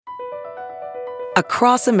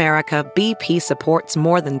Across America, BP supports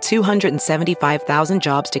more than 275,000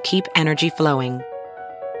 jobs to keep energy flowing.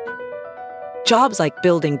 Jobs like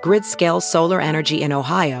building grid-scale solar energy in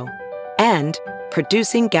Ohio and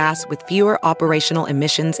producing gas with fewer operational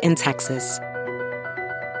emissions in Texas.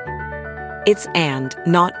 It's and,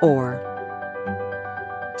 not or.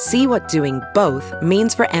 See what doing both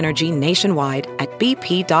means for energy nationwide at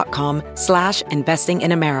bp.com/investing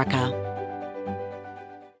in America.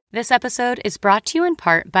 This episode is brought to you in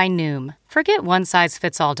part by Noom. Forget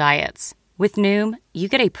one-size-fits-all diets. With Noom, you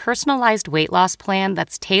get a personalized weight loss plan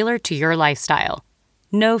that's tailored to your lifestyle.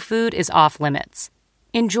 No food is off-limits.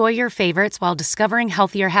 Enjoy your favorites while discovering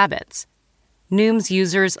healthier habits. Noom's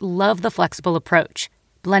users love the flexible approach,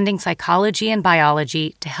 blending psychology and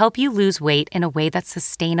biology to help you lose weight in a way that's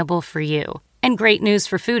sustainable for you. And great news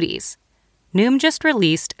for foodies. Noom just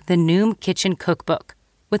released the Noom Kitchen Cookbook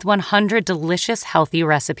with 100 delicious, healthy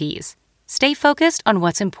recipes. Stay focused on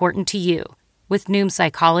what's important to you with Noom's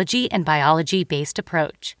psychology and biology-based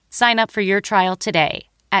approach. Sign up for your trial today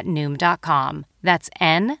at Noom.com. That's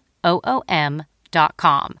NOOM.com.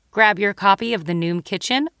 Grab your copy of the Noom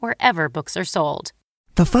Kitchen wherever books are sold.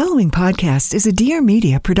 The following podcast is a Dear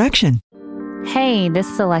Media production. Hey, this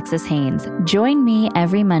is Alexis Haynes. Join me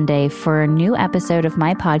every Monday for a new episode of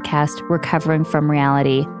my podcast, Recovering from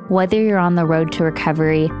Reality. Whether you're on the road to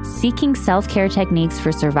recovery, seeking self-care techniques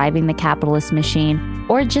for surviving the capitalist machine,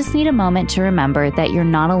 or just need a moment to remember that you're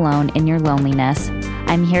not alone in your loneliness,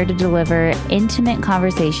 I'm here to deliver intimate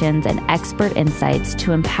conversations and expert insights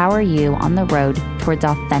to empower you on the road towards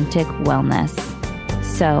authentic wellness.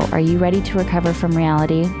 So, are you ready to recover from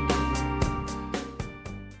reality?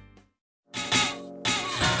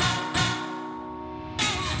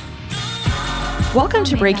 Welcome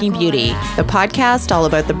to Breaking Beauty, the podcast all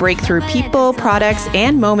about the breakthrough people, products,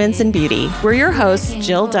 and moments in beauty. We're your hosts,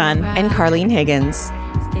 Jill Dunn and Carlene Higgins.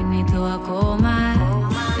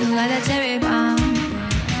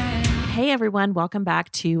 Hey everyone, welcome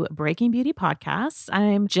back to Breaking Beauty Podcast.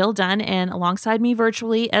 I'm Jill Dunn, and alongside me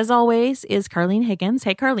virtually, as always, is Carlene Higgins.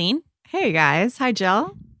 Hey Carlene. Hey guys. Hi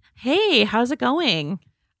Jill. Hey, how's it going?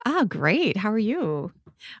 Great. How are you?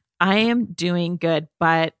 I am doing good,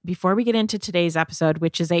 but before we get into today's episode,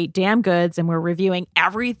 which is 8 damn goods, and we're reviewing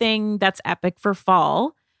everything that's epic for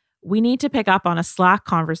fall, we need to pick up on a Slack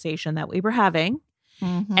conversation that we were having,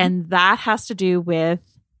 and that has to do with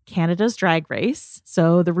Canada's Drag Race.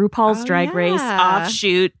 So the RuPaul's Drag Race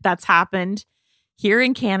offshoot that's happened here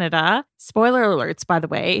in Canada. Spoiler alerts, by the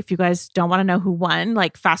way, if you guys don't want to know who won,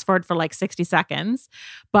 like fast forward for like 60 seconds.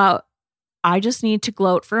 But I just need to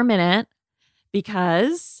gloat for a minute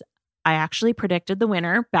because I actually predicted the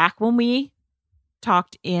winner back when we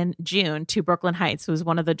talked in June to Brooklyn Heights, who was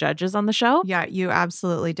one of the judges on the show. Yeah, you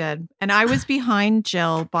absolutely did. And I was behind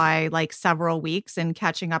Jill by like several weeks in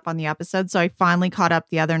catching up on the episode. So I finally caught up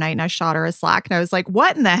the other night and I shot her a Slack and I was like,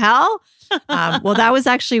 what in the hell? Well, that was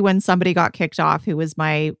actually when somebody got kicked off who was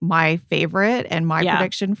my favorite and my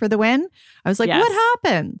prediction for the win. I was like, what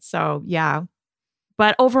happened? So yeah.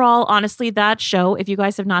 But overall, honestly, that show, if you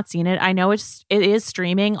guys have not seen it, I know it is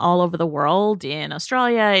streaming all over the world, in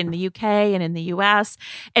Australia, in the UK, and in the US.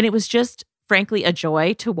 And it was just, frankly, a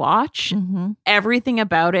joy to watch. Everything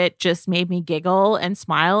about it just made me giggle and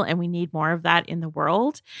smile, and we need more of that in the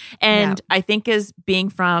world. And I think as being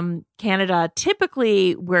from Canada,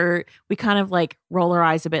 typically we kind of like roll our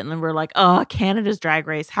eyes a bit and then we're like, oh, Canada's Drag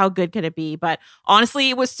Race, how good could it be? But honestly,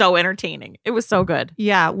 it was so entertaining. It was so good.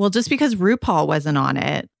 Yeah, well, just because RuPaul wasn't on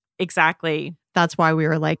it. Exactly. That's why we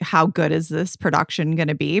were like, how good is this production going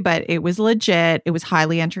to be? But it was legit. It was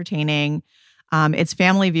highly entertaining. It's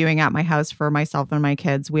family viewing at my house for myself and my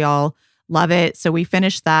kids. We all love it. So we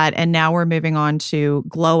finished that. And now we're moving on to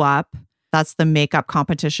Glow Up. That's the makeup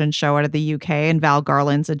competition show out of the UK. And Val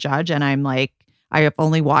Garland's a judge. And I'm like, I have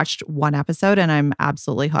only watched one episode and I'm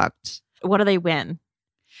absolutely hooked. What do they win?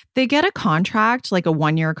 They get a contract, like a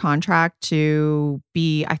 1-year contract to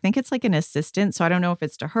be, I think it's like an assistant. So I don't know if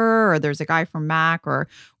it's to her or there's a guy from Mac or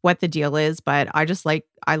what the deal is, but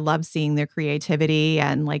I love seeing their creativity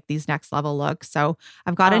and like these next level looks. So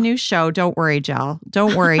I've got a new show. Don't worry, Jill.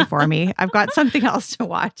 Don't worry for me. I've got something else to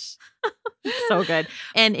watch. So good.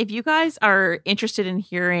 And if you guys are interested in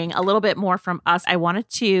hearing a little bit more from us, I wanted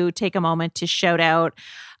to take a moment to shout out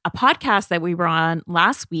a podcast that we were on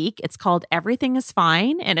last week. It's called Everything is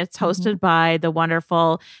Fine, and it's hosted by the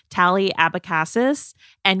wonderful Tally Abacassis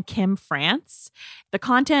and Kim France. The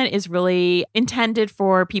content is really intended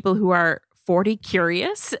for people who are 40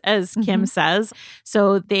 curious, as Kim says.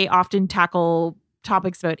 So they often tackle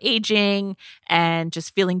topics about aging and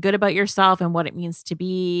just feeling good about yourself and what it means to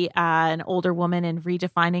be an older woman and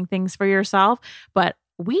redefining things for yourself. But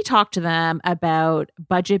we talk to them about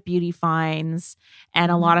budget beauty finds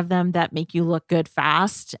and a lot of them that make you look good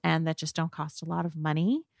fast and that just don't cost a lot of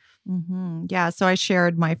money. Yeah. So I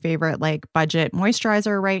shared my favorite like budget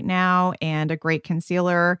moisturizer right now and a great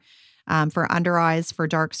concealer for under eyes for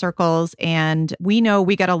dark circles. And we know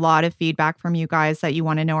we get a lot of feedback from you guys that you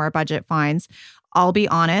want to know our budget finds. I'll be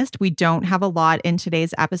honest, we don't have a lot in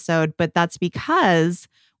today's episode, but that's because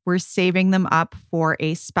we're saving them up for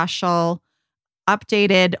a special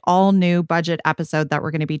updated, all new budget episode that we're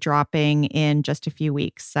going to be dropping in just a few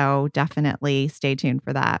weeks. So definitely stay tuned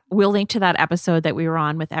for that. We'll link to that episode that we were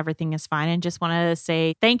on with Everything is Fine. And just want to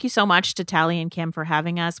say thank you so much to Tally and Kim for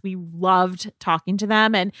having us. We loved talking to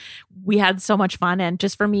them and we had so much fun. And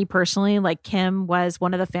just for me personally, like Kim was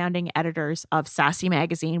one of the founding editors of Sassy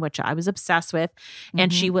Magazine, which I was obsessed with.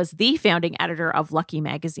 And she was the founding editor of Lucky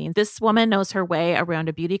Magazine. This woman knows her way around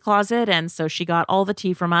a beauty closet. And so she got all the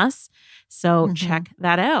tea from us. So check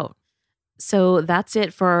that out. So that's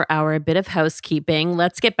it for our bit of housekeeping.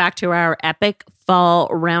 Let's get back to our epic fall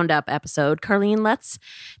roundup episode. Carlene, let's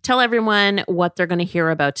tell everyone what they're going to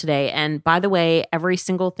hear about today. And by the way, every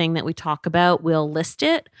single thing that we talk about, we'll list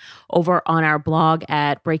it over on our blog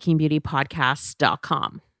at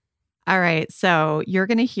breakingbeautypodcast.com. All right. So you're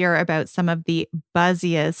going to hear about some of the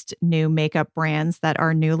buzziest new makeup brands that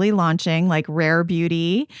are newly launching, like Rare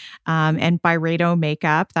Beauty and Byredo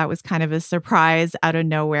makeup. That was kind of a surprise out of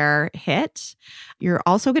nowhere hit. You're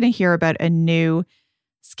also going to hear about a new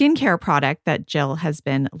skincare product that Jill has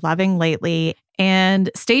been loving lately. And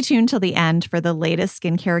stay tuned till the end for the latest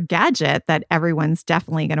skincare gadget that everyone's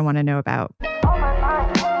definitely going to want to know about.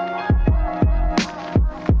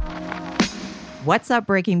 What's up,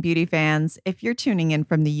 Breaking Beauty fans? If you're tuning in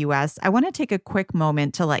from the US, I want to take a quick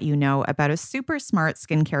moment to let you know about a super smart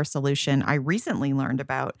skincare solution I recently learned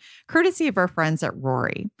about, courtesy of our friends at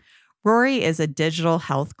Rory. Rory is a digital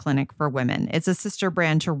health clinic for women. It's a sister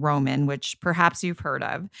brand to Roman, which perhaps you've heard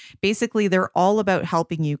of. Basically, they're all about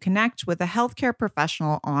helping you connect with a healthcare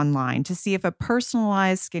professional online to see if a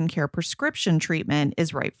personalized skincare prescription treatment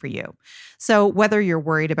is right for you. So whether you're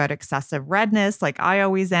worried about excessive redness, like I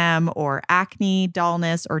always am, or acne,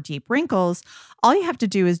 dullness, or deep wrinkles, all you have to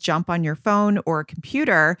do is jump on your phone or a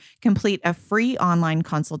computer, complete a free online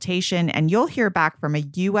consultation, and you'll hear back from a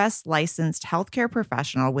U.S. licensed healthcare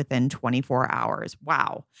professional within 24 hours.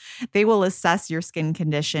 Wow. They will assess your skin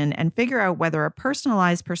condition and figure out whether a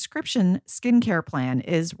personalized prescription skincare plan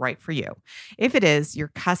is right for you. If it is, your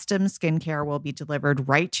custom skincare will be delivered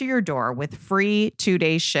right to your door with free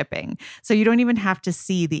 2-day shipping. So you don't even have to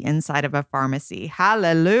see the inside of a pharmacy.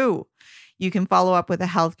 Hallelujah. You can follow up with a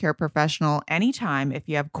healthcare professional anytime if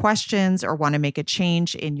you have questions or want to make a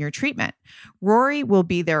change in your treatment. Rory will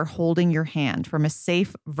be there holding your hand from a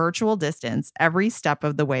safe virtual distance every step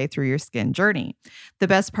of the way through your skin journey. The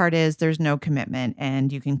best part is there's no commitment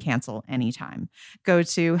and you can cancel anytime. Go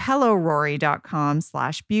to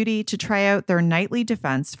hellorory.com/beauty to try out their nightly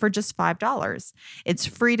defense for just $5. It's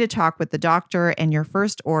free to talk with the doctor and your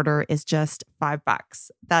first order is just $5.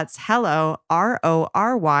 That's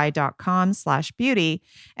hellorory.com/beauty.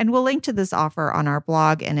 And we'll link to this offer on our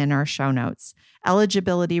blog and in our show notes.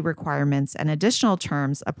 Eligibility requirements and additional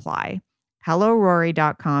terms apply.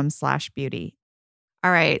 hellorory.com/beauty.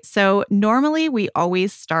 All right. So normally we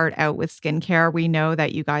always start out with skincare. We know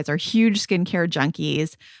that you guys are huge skincare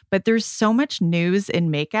junkies, but there's so much news in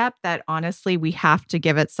makeup that honestly we have to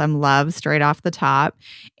give it some love straight off the top.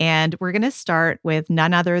 And we're going to start with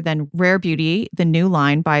none other than Rare Beauty, the new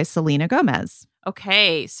line by Selena Gomez.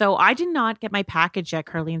 Okay. So I did not get my package yet,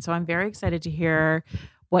 Carlene. So I'm very excited to hear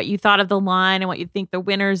what you thought of the line and what you think the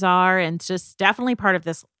winners are. And it's just definitely part of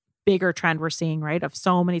this bigger trend we're seeing, right? Of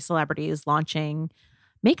so many celebrities launching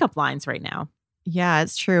makeup lines right now. Yeah,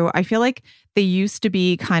 it's true. I feel like they used to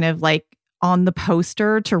be kind of like on the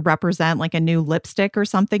poster to represent like a new lipstick or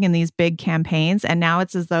something in these big campaigns. And now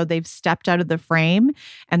it's as though they've stepped out of the frame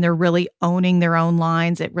and they're really owning their own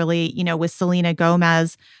lines. It really, with Selena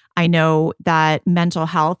Gomez, I know that mental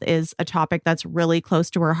health is a topic that's really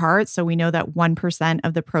close to her heart. So we know that 1%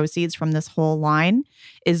 of the proceeds from this whole line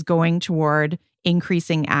is going toward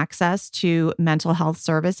increasing access to mental health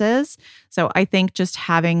services. So I think just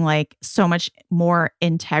having like so much more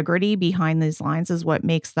integrity behind these lines is what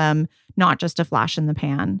makes them not just a flash in the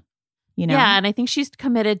pan. Yeah, and I think she's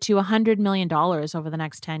committed to $100 million over the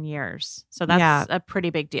next 10 years. So that's a pretty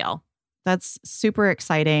big deal. That's super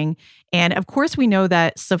exciting. And of course, we know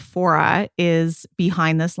that Sephora is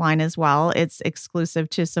behind this line as well. It's exclusive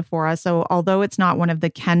to Sephora. So although it's not one of the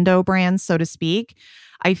Kendo brands, so to speak,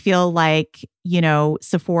 I feel like,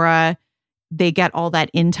 Sephora, they get all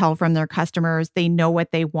that intel from their customers. They know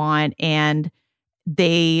what they want. And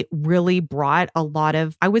they really brought a lot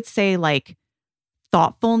of, I would say, like,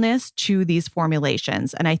 thoughtfulness to these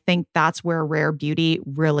formulations. And I think that's where Rare Beauty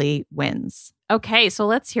really wins. Okay, so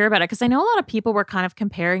let's hear about it, because I know a lot of people were kind of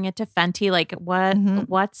comparing it to Fenty. Like,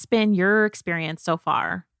 what's been your experience so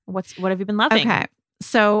far? What have you been loving? Okay.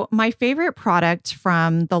 So my favorite product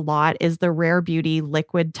from the lot is the Rare Beauty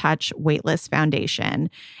Liquid Touch Weightless Foundation.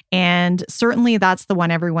 And certainly that's the one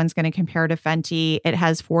everyone's going to compare to Fenty. It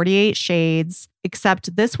has 48 shades,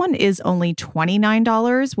 except this one is only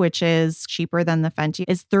 $29, which is cheaper than the Fenty.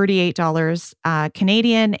 It's $38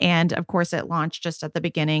 Canadian. And of course, it launched just at the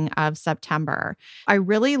beginning of September. I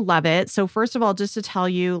really love it. So first of all, just to tell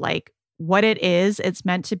you, like, what it is, it's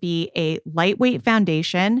meant to be a lightweight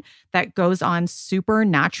foundation that goes on super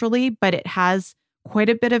naturally, but it has quite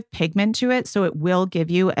a bit of pigment to it. So it will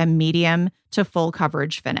give you a medium to full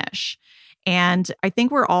coverage finish. And I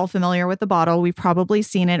think we're all familiar with the bottle. We've probably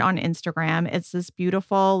seen it on Instagram. It's this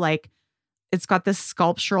beautiful, like, it's got this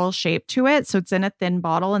sculptural shape to it. So it's in a thin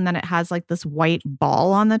bottle, and then it has like this white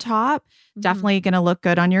ball on the top. Definitely going to look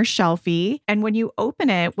good on your shelfie. And when you open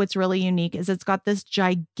it, what's really unique is it's got this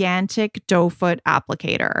gigantic doe foot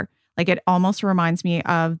applicator. Like, it almost reminds me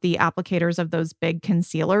of the applicators of those big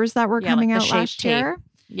concealers that were coming out last year.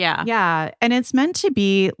 Yeah. Yeah. And it's meant to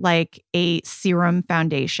be like a serum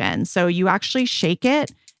foundation. So you actually shake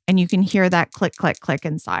it and you can hear that click, click, click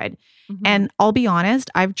inside. And I'll be honest,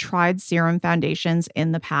 I've tried serum foundations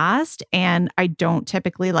in the past and I don't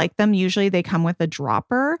typically like them. Usually they come with a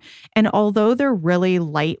dropper. And although they're really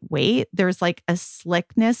lightweight, there's like a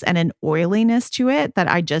slickness and an oiliness to it that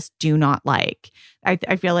I just do not like.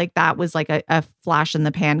 I feel like that was like a flash in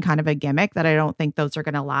the pan kind of a gimmick that I don't think those are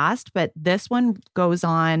going to last. But this one goes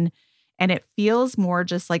on and it feels more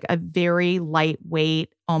just like a very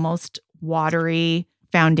lightweight, almost watery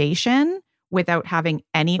foundation without having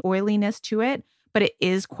any oiliness to it, but it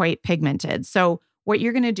is quite pigmented. So what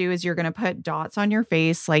you're going to do is you're going to put dots on your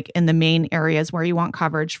face, like in the main areas where you want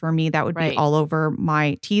coverage. For me, that would be all over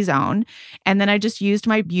my T-zone. And then I just used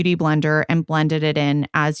my beauty blender and blended it in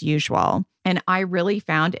as usual. And I really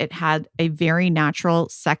found it had a very natural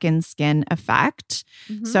second skin effect.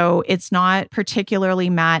 So it's not particularly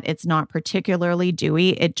matte. It's not particularly dewy.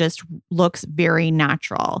 It just looks very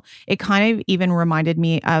natural. It kind of even reminded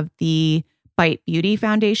me of the Bite Beauty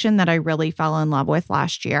foundation that I really fell in love with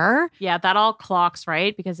last year. Yeah, that all clocks,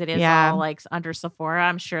 right? Because it is all like under Sephora.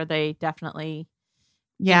 I'm sure they definitely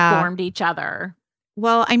informed each other.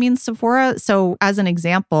 Well, I mean, Sephora, so as an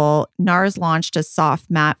example, NARS launched a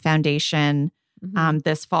soft matte foundation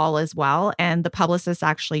this fall as well. And the publicist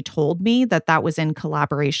actually told me that that was in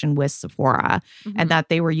collaboration with Sephora and that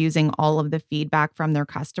they were using all of the feedback from their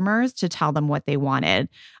customers to tell them what they wanted.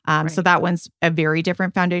 So that one's a very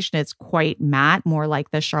different foundation. It's quite matte, more like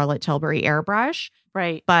the Charlotte Tilbury Airbrush.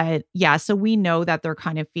 Right. But yeah, so we know that they're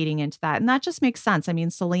kind of feeding into that. And that just makes sense. I mean,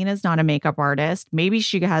 Selena's not a makeup artist. Maybe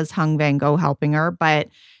she has Hung Van Gogh helping her, but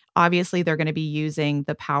obviously they're going to be using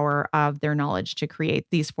the power of their knowledge to create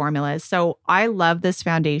these formulas. So I love this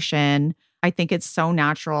foundation. I think it's so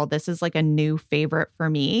natural. This is like a new favorite for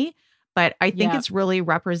me, but I think it's really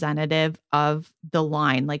representative of the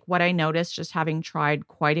line. Like, what I noticed just having tried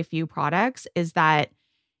quite a few products is that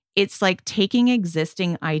it's like taking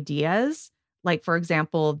existing ideas. Like, for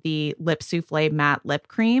example, the Lip Souffle Matte Lip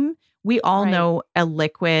Cream. We all know a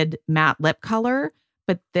liquid matte lip color,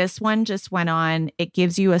 but this one just went on. It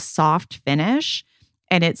gives you a soft finish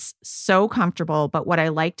and it's so comfortable. But what I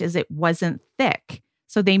liked is it wasn't thick.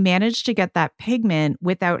 So they managed to get that pigment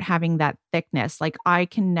without having that thickness. Like, I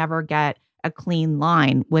can never get a clean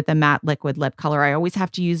line with a matte liquid lip color. I always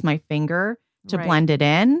have to use my finger to blend it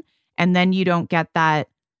in. And then you don't get that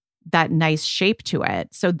nice shape to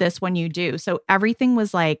it. So this one you do. So everything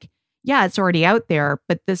was like, yeah, it's already out there,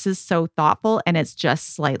 but this is so thoughtful and it's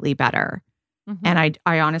just slightly better. And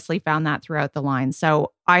I honestly found that throughout the line.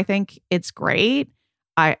 So I think it's great.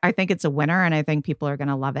 I think it's a winner and I think people are going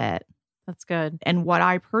to love it. That's good. And what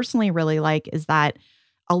I personally really like is that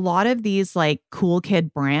a lot of these like cool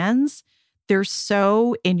kid brands, they're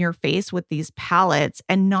so in your face with these palettes,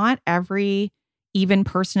 and not every even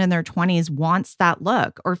person in their 20s wants that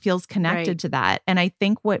look or feels connected to that. And I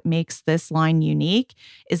think what makes this line unique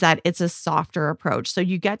is that it's a softer approach. So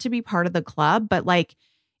you get to be part of the club, but like,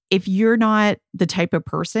 if you're not the type of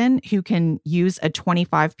person who can use a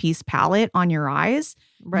 25-piece palette on your eyes,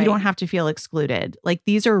 You don't have to feel excluded. Like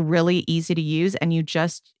these are really easy to use and you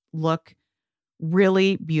just look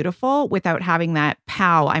really beautiful without having that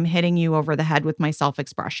pow, I'm hitting you over the head with my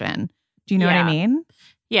self-expression. Do you know what I mean?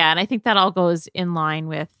 Yeah. And I think that all goes in line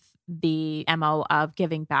with the MO of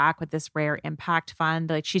giving back with this Rare Impact Fund.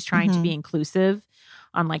 Like she's trying to be inclusive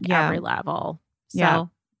on like every level. So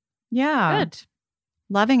yeah. Good.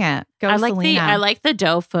 Loving it. Go Selena. I like the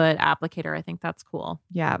doe foot applicator. I think that's cool.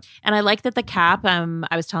 Yeah. And I like that the cap,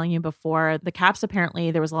 I was telling you before, the caps,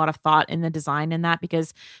 apparently there was a lot of thought in the design in that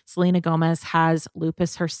because Selena Gomez has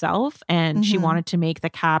lupus herself and she wanted to make the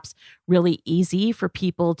caps really easy for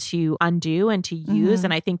people to undo and to use.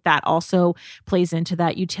 And I think that also plays into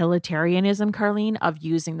that utilitarianism, Carlene, of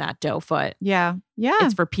using that doe foot. Yeah. Yeah.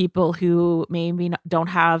 It's for people who maybe don't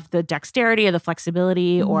have the dexterity or the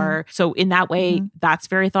flexibility or so in that way, that's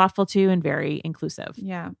very thoughtful too and very inclusive.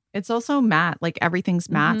 Yeah. It's also matte. Like everything's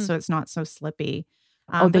matte, so it's not so slippy.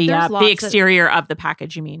 The exterior of the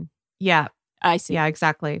package, you mean? Yeah. I see. Yeah,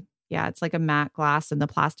 exactly. Yeah. It's like a matte glass and the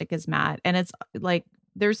plastic is matte. And it's like,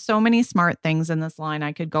 there's so many smart things in this line.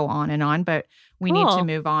 I could go on, but we need to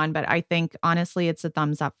move on. But I think honestly, it's a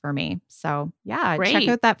thumbs up for me. So yeah, check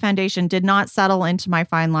out that foundation. Did not settle into my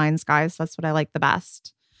fine lines, guys. That's what I like the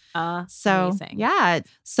best. Amazing. Yeah.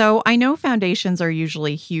 So I know foundations are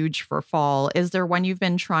usually huge for fall. Is there one you've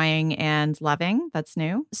been trying and loving that's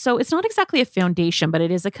new? So it's not exactly a foundation, but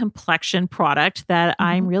it is a complexion product that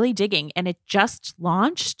I'm really digging. And it just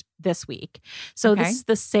launched this week. So this is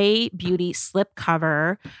the Say Beauty Slip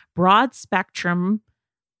Cover Broad Spectrum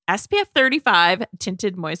SPF 35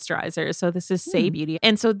 tinted moisturizer. So this is Say Beauty.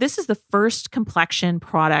 And so this is the first complexion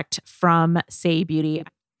product from Say Beauty.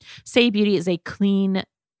 Say Beauty is a clean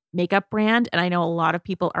makeup brand. And I know a lot of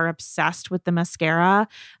people are obsessed with the mascara.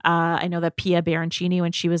 I know that Pia Baroncini,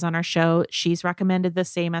 when she was on our show, she's recommended the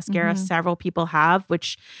Say mascara. Several people have,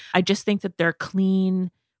 which I just think that their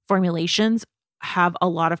clean formulations have a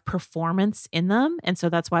lot of performance in them. And so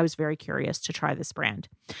that's why I was very curious to try this brand.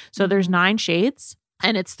 So there's 9 shades.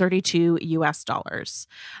 And it's $32 US.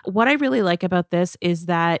 What I really like about this is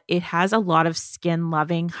that it has a lot of skin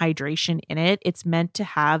loving hydration in it. It's meant to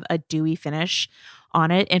have a dewy finish on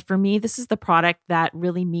it. And for me, this is the product that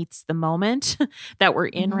really meets the moment that we're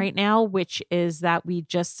in right now, which is that we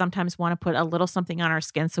just sometimes want to put a little something on our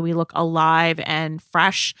skin so we look alive and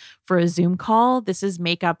fresh for a Zoom call. This is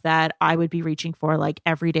makeup that I would be reaching for like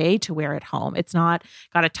every day to wear at home. It's not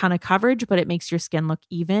got a ton of coverage, but it makes your skin look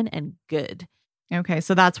even and good. Okay,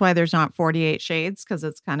 so that's why there's not 48 shades because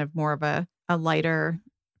it's kind of more of a lighter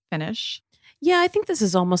finish. Yeah, I think this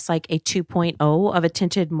is almost like a 2.0 of a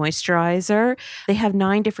tinted moisturizer. They have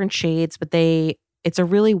 9 different shades, but it's a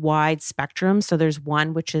really wide spectrum. So there's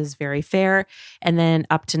 1 which is very fair, and then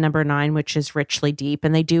up to number 9, which is richly deep.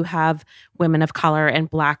 And they do have women of color and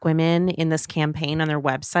Black women in this campaign on their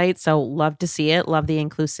website. So love to see it. Love the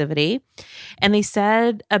inclusivity. And they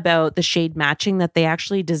said about the shade matching that they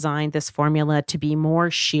actually designed this formula to be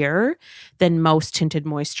more sheer than most tinted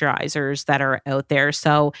moisturizers that are out there.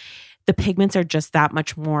 So the pigments are just that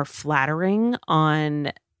much more flattering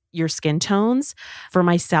on your skin tones. For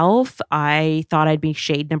myself, I thought I'd be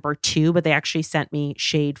shade number 2, but they actually sent me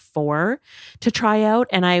shade 4 to try out.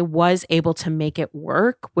 And I was able to make it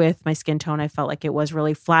work with my skin tone. I felt like it was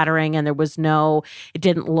really flattering and it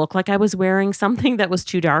didn't look like I was wearing something that was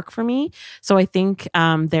too dark for me. So I think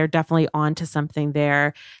they're definitely onto something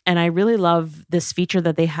there. And I really love this feature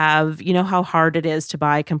that they have. You know how hard it is to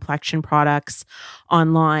buy complexion products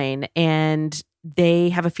online, and they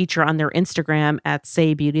have a feature on their Instagram at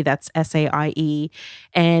Say Beauty, that's SAIE.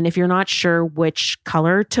 And if you're not sure which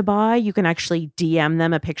color to buy, you can actually DM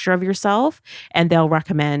them a picture of yourself and they'll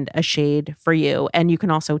recommend a shade for you. And you can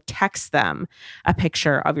also text them a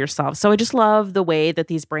picture of yourself. So I just love the way that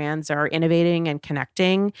these brands are innovating and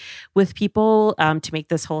connecting with people to make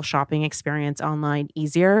this whole shopping experience online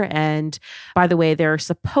easier. And by the way, they're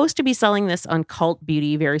supposed to be selling this on Cult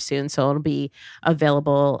Beauty very soon, so it'll be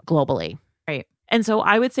available globally. Right. And so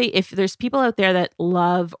I would say if there's people out there that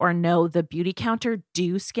love or know the Beauty Counter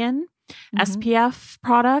Dew Skin SPF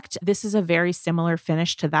product, this is a very similar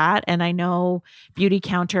finish to that. And I know Beauty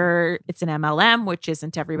Counter, it's an MLM, which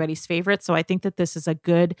isn't everybody's favorite. So I think that this is a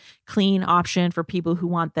good, clean option for people who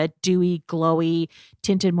want that dewy, glowy,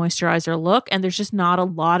 tinted moisturizer look. And there's just not a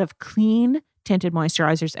lot of clean tinted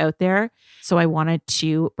moisturizers out there. So I wanted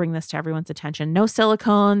to bring this to everyone's attention. No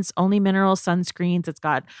silicones, only mineral sunscreens. It's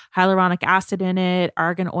got hyaluronic acid in it,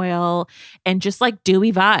 argan oil, and just like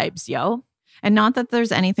dewy vibes, yo. And not that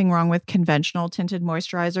there's anything wrong with conventional tinted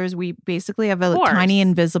moisturizers. We basically have a tiny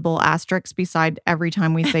invisible asterisk beside every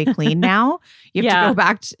time we say clean now. You have to go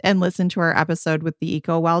back and listen to our episode with the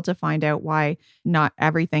Eco Well to find out why not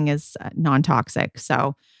everything is non-toxic.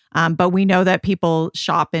 So, but we know that people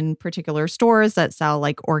shop in particular stores that sell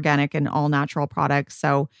like organic and all natural products.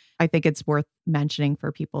 So I think it's worth mentioning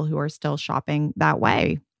for people who are still shopping that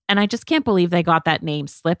way. And I just can't believe they got that name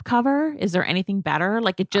slipcover. Is there anything better?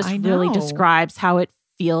 Like it just really describes how it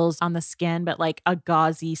feels on the skin, but like a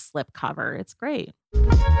gauzy slipcover. It's great.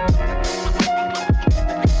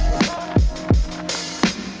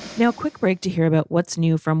 Now, a quick break to hear about what's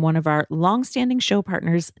new from one of our longstanding show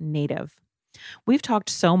partners, Native. We've talked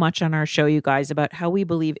so much on our show, you guys, about how we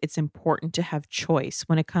believe it's important to have choice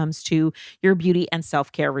when it comes to your beauty and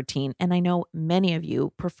self-care routine. And I know many of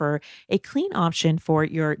you prefer a clean option for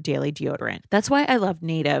your daily deodorant. That's why I love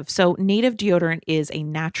Native. So Native deodorant is a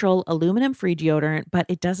natural aluminum-free deodorant, but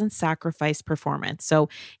it doesn't sacrifice performance. So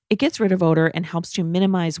it gets rid of odor and helps to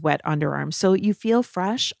minimize wet underarms so you feel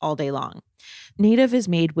fresh all day long. Native is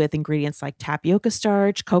made with ingredients like tapioca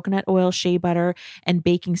starch, coconut oil, shea butter, and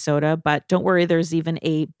baking soda. But don't worry, there's even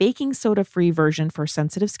a baking soda-free version for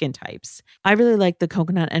sensitive skin types. I really like the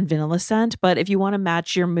coconut and vanilla scent, but if you want to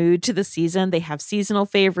match your mood to the season, they have seasonal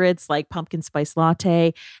favorites like pumpkin spice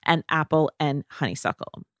latte and apple and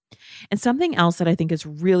honeysuckle. And something else that I think is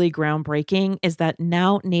really groundbreaking is that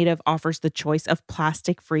now Native offers the choice of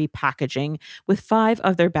plastic-free packaging with 5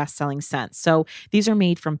 of their best-selling scents. So these are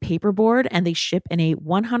made from paperboard and they ship in a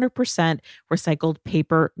 100% recycled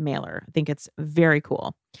paper mailer. I think it's very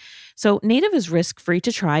cool. So Native is risk-free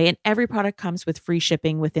to try and every product comes with free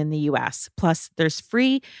shipping within the US. Plus, there's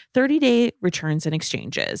free 30-day returns and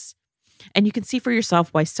exchanges. And you can see for yourself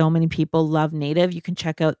why so many people love Native. You can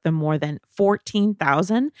check out the more than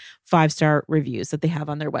 14,000 5-star reviews that they have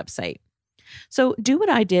on their website. So do what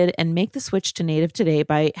I did and make the switch to Native today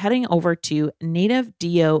by heading over to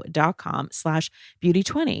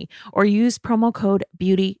nativedeo.com/beauty20 or use promo code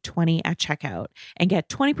beauty20 at checkout and get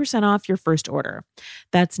 20% off your first order.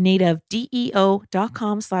 That's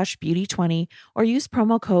nativedeo.com/beauty20 or use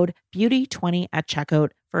promo code beauty20 at checkout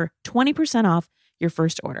for 20% off your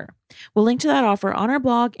first order. We'll link to that offer on our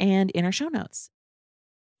blog and in our show notes.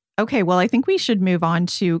 Okay, well, I think we should move on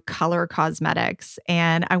to color cosmetics.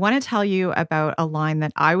 And I want to tell you about a line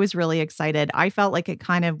that I was really excited. I felt like it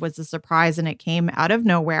kind of was a surprise and it came out of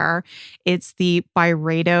nowhere. It's the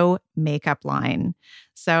Byredo makeup line.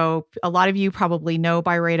 So a lot of you probably know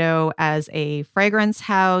Byredo as a fragrance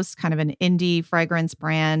house, kind of an indie fragrance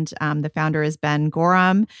brand. The founder is Ben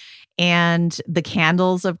Gorham. And the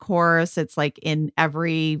candles, of course, it's like in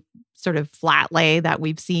every sort of flat lay that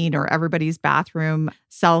we've seen or everybody's bathroom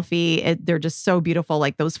selfie. They're just so beautiful.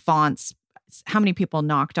 Like those fonts. How many people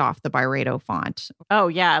knocked off the Byredo font? Oh,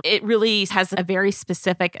 yeah. It really has a very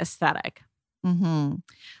specific aesthetic. Mm-hmm.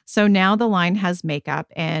 So now the line has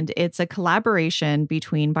makeup, and it's a collaboration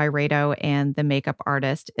between Byredo and the makeup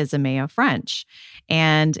artist Isamaya French.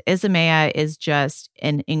 And Isamaya is just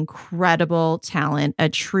an incredible talent, a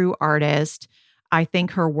true artist. I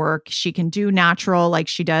think her work, she can do natural like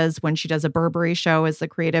she does when she does a Burberry show as the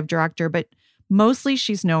creative director, but mostly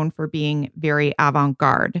she's known for being very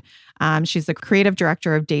avant-garde. She's the creative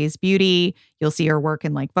director of Days Beauty. You'll see her work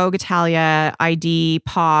in like Vogue Italia, ID,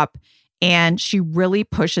 Pop. And she really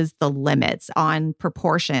pushes the limits on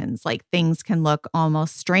proportions. Like things can look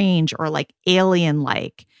almost strange or like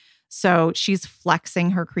alien-like. So she's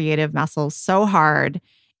flexing her creative muscles so hard.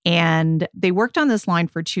 And they worked on this line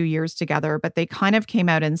for 2 years together, but they kind of came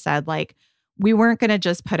out and said, like, we weren't going to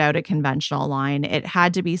just put out a conventional line. It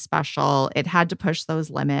had to be special. It had to push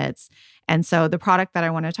those limits. And so the product that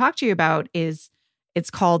I want to talk to you about it's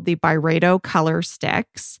called the Byredo Color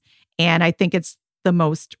Sticks. And I think it's the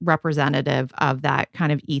most representative of that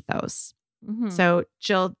kind of ethos. Mm-hmm. So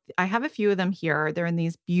Jill, I have a few of them here. They're in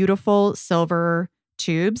these beautiful silver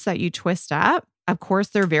tubes that you twist up. Of course,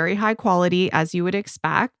 they're very high quality, as you would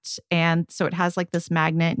expect. And so it has like this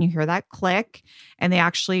magnet and you hear that click, and they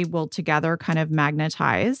actually will together kind of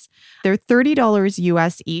magnetize. They're $30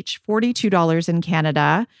 US each, $42 in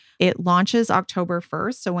Canada. It launches October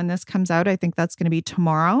 1st. So when this comes out, I think that's going to be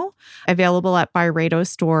tomorrow. Available at Byredo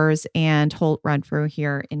stores and Holt Renfrew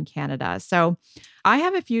here in Canada. So I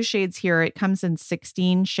have a few shades here. It comes in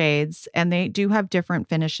 16 shades, and they do have different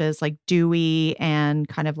finishes like dewy and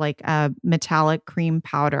kind of like a metallic cream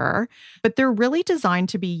powder. But they're really designed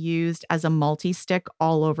to be used as a multi-stick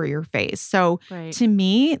all over your face. So to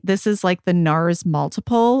me, this is like the NARS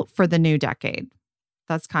multiple for the new decade.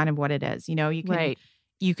 That's kind of what it is. You know, you can...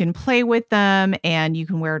 You can play with them and you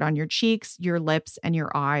can wear it on your cheeks, your lips, and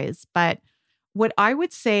your eyes. But what I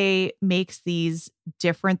would say makes these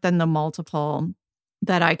different than the multiple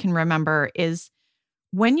that I can remember is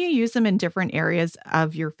when you use them in different areas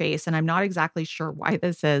of your face, and I'm not exactly sure why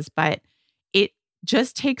this is, but it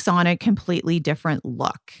just takes on a completely different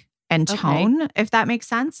look and tone, if that makes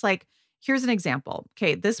sense. Like, here's an example.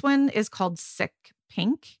 Okay, this one is called Sick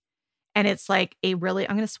Pink, and it's like a really,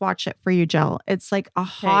 I'm going to swatch it for you, Jill. It's like a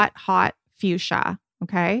hot fuchsia,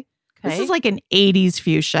 okay? This is like an 80s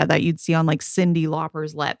fuchsia that you'd see on like Cyndi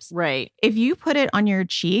Lauper's lips. Right. If you put it on your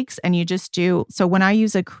cheeks and you just do, so when I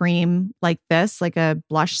use a cream like this, like a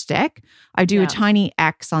blush stick, I do a tiny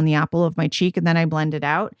X on the apple of my cheek and then I blend it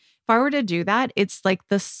out. If I were to do that, it's like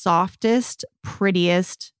the softest,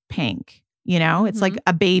 prettiest pink, you know, it's like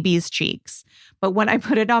a baby's cheeks. But when I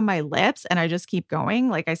put it on my lips and I just keep going,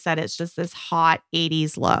 like I said, it's just this hot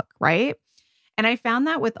 80s look, right? And I found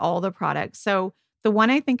that with all the products. So the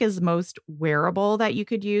one I think is most wearable that you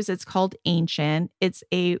could use, it's called Ancient. It's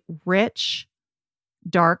a rich,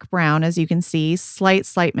 dark brown, as you can see, slight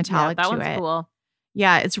metallic to it. That one's cool.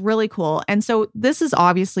 Yeah, it's really cool. And so this is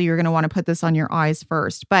obviously, you're going to want to put this on your eyes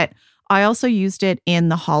first, but I also used it in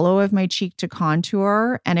the hollow of my cheek to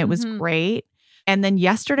contour, and it was great. And then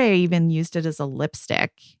yesterday I even used it as a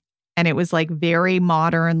lipstick, and it was like very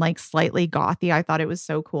modern, like slightly gothy. I thought it was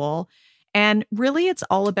so cool. And really, it's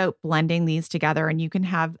all about blending these together, and you can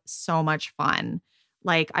have so much fun.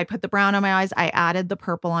 Like, I put the brown on my eyes, I added the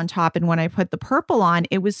purple on top, and when I put the purple on,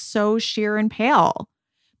 it was so sheer and pale.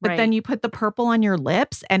 But then you put the purple on your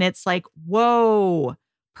lips, and it's like, whoa,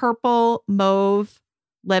 purple, mauve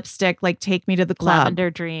lipstick, like take me to the club.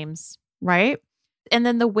 Lavender dreams. Right? And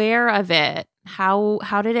then the wear of it, how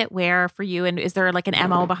did it wear for you? And is there like an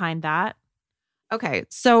MO behind that? Okay,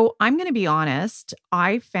 so I'm going to be honest.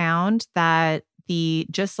 I found that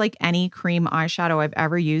just like any cream eyeshadow I've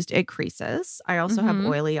ever used, it creases. I also have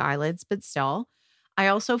oily eyelids, but still. I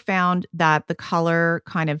also found that the color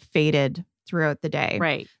kind of faded throughout the day.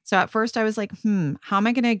 Right. So at first I was like, how am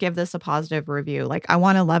I going to give this a positive review? Like, I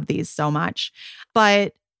want to love these so much.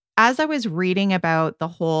 But as I was reading about the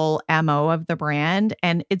whole MO of the brand,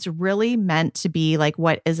 and it's really meant to be like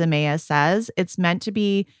what Isabella says, it's meant to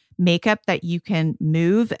be makeup that you can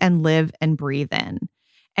move and live and breathe in.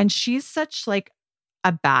 And she's such like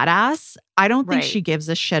a badass. I don't think she gives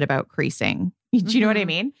a shit about creasing. Do you know what I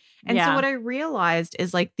mean? And so what I realized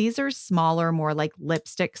is like, these are smaller, more like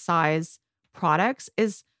lipstick size products.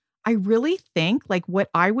 Is I really think like what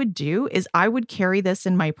I would do is I would carry this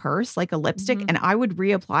in my purse like a lipstick, and I would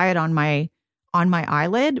reapply it on my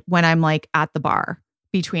eyelid when I'm like at the bar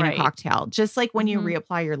between a cocktail, just like when you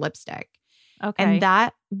reapply your lipstick. Okay. And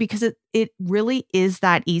that, because it really is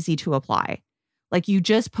that easy to apply. Like, you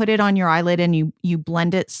just put it on your eyelid and you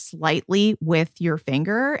blend it slightly with your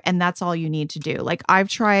finger, and that's all you need to do. Like, I've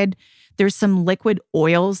tried, there's some liquid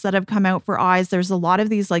oils that have come out for eyes. There's a lot of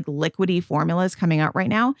these like liquidy formulas coming out right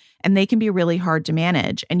now, and they can be really hard to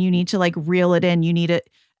manage. And you need to like reel it in. You need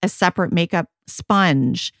a separate makeup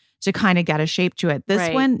sponge to kind of get a shape to it.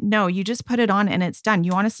 This one, no, you just put it on and it's done.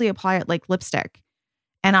 You honestly apply it like lipstick.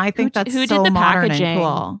 And I think that's who so did the modern packaging? and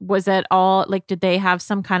cool. Was it all like, did they have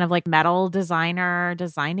some kind of like metal designer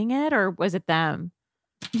designing it, or was it them?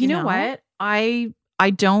 You know what? I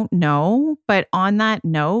don't know. But on that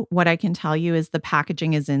note, what I can tell you is the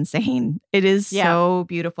packaging is insane. It is so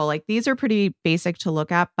beautiful. Like, these are pretty basic to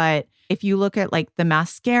look at. But if you look at like the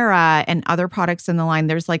mascara and other products in the line,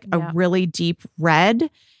 there's like a really deep red.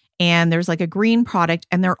 And there's like a green product,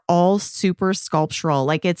 and they're all super sculptural.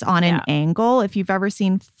 Like, it's on an angle. If you've ever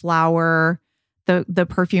seen Flower, the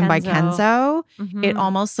perfume by Kenzo, it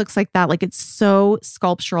almost looks like that. Like, it's so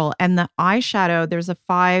sculptural. And the eyeshadow, there's a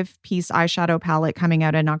 5-piece eyeshadow palette coming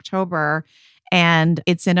out in October. And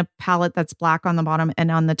it's in a palette that's black on the bottom.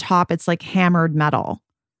 And on the top, it's like hammered metal.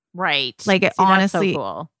 Right. Like, it honestly, that's so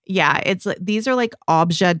cool. Yeah, it's these are like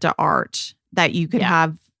objet d'art that you could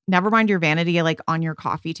have. Never mind your vanity, like on your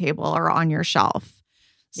coffee table or on your shelf.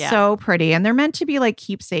 Yeah. So pretty. And they're meant to be like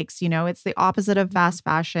keepsakes, you know, it's the opposite of fast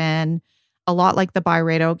fashion. A lot like the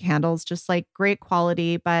Byredo candles, just like great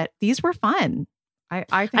quality, but these were fun.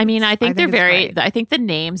 I think they're very, I think the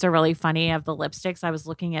names are really funny of the lipsticks. I was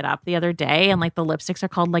looking it up the other day, and like the lipsticks are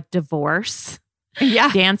called like Divorce.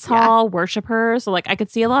 Yeah. Dance Hall, Worshipper. So like I could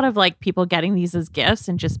see a lot of like people getting these as gifts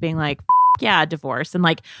and just being like, yeah, divorce. And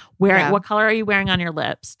like what color are you wearing on your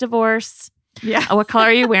lips? Divorce. Yeah. What color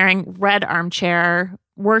are you wearing? Red armchair.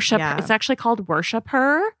 Worship. Yeah. It's actually called Worship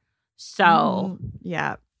Her. So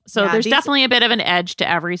So there's definitely a bit of an edge to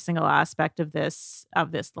every single aspect of this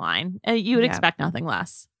line. You would expect nothing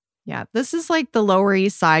less. Yeah. This is like the Lower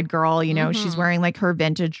East Side girl, you know, she's wearing like her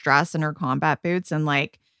vintage dress and her combat boots, and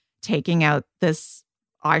like taking out this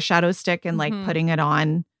eyeshadow stick and like putting it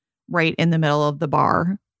on right in the middle of the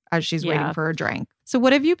bar as she's waiting for her drink. So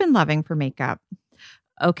what have you been loving for makeup?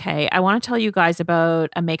 Okay, I want to tell you guys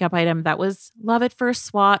about a makeup item that was love at first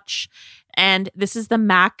swatch. And this is the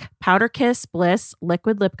MAC Powder Kiss Bliss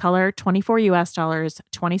Liquid Lip Color, $24 US,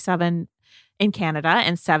 $27 in Canada,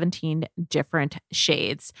 and 17 different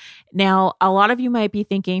shades. Now, a lot of you might be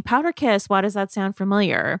thinking, Powder Kiss, why does that sound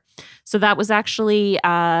familiar? So that was actually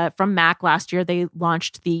from MAC last year. They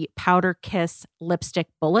launched the Powder Kiss Lipstick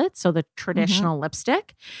Bullet, so the traditional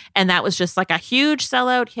lipstick. And that was just like a huge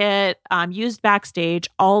sellout hit, used backstage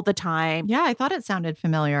all the time. Yeah, I thought it sounded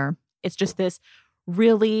familiar. It's just this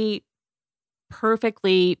really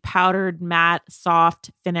perfectly powdered, matte, soft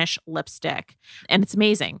finish lipstick. And it's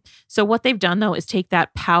amazing. So what they've done though is take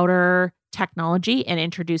that powder technology and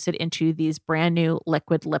introduce it into these brand new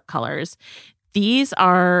liquid lip colors. These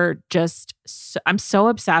are just, I'm so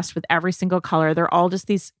obsessed with every single color. They're all just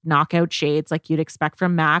these knockout shades like you'd expect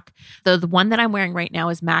from MAC. The one that I'm wearing right now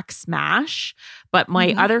is MAC Smash, but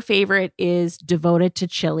my other favorite is Devoted to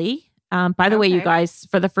Chili. By the way, you guys,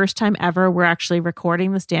 for the first time ever, we're actually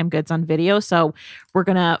recording this damn goods on video. So we're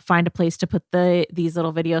going to find a place to put these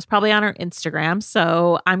little videos, probably on our Instagram.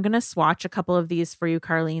 So I'm going to swatch a couple of these for you,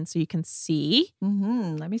 Carlene, so you can see.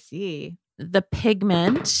 Let me see. The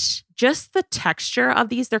pigment, just the texture of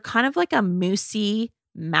these. They're kind of like a moussey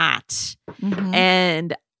matte.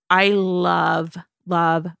 And I love,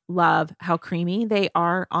 love, love how creamy they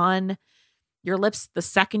are on your lips the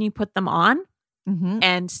second you put them on.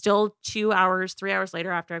 And still 2 hours, 3 hours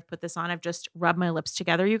later after I've put this on, I've just rubbed my lips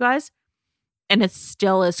together, you guys. And it's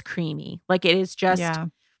still as creamy. Like it is just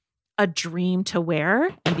a dream to wear.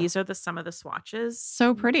 And these are some of the swatches.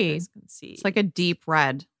 So pretty. You guys can see. It's like a deep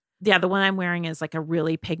red. Yeah, the one I'm wearing is like a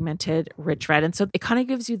really pigmented, rich red. And so it kind of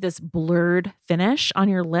gives you this blurred finish on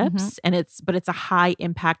your lips. And it's a high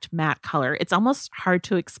impact matte color. It's almost hard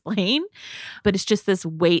to explain, but it's just this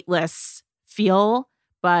weightless feel.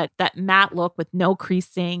 But that matte look with no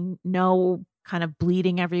creasing, no kind of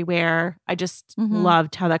bleeding everywhere. I just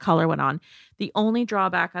loved how that color went on. The only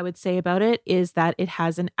drawback I would say about it is that it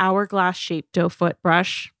has an hourglass shaped doe foot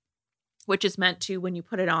brush, which is meant to, when you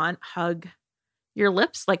put it on, hug your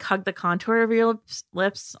lips, like hug the contour of your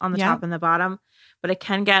lips on the top and the bottom. But it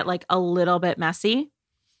can get like a little bit messy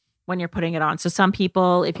when you're putting it on. So some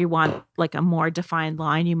people, if you want like a more defined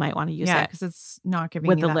line, you might want to use it. Because it's not giving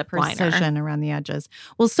with you the that lip precision liner around the edges.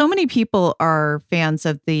 Well, so many people are fans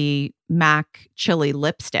of the MAC Chili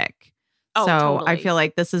lipstick. Oh, so totally. I feel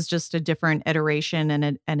like this is just a different iteration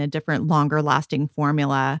and a different, longer lasting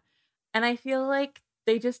formula. And I feel like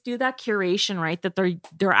they just do that curation, right? That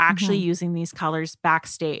they're actually using these colors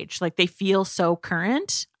backstage. Like they feel so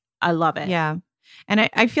current. I love it. Yeah. And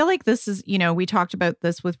I feel like this is, we talked about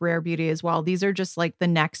this with Rare Beauty as well. These are just like the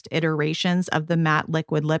next iterations of the matte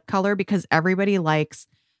liquid lip color because everybody likes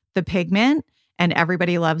the pigment and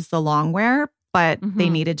everybody loves the long wear, but they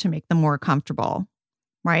needed to make them more comfortable,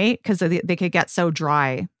 right? Because they could get so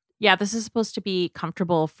dry. Yeah, this is supposed to be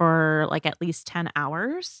comfortable for like at least 10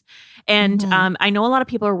 hours. And I know a lot of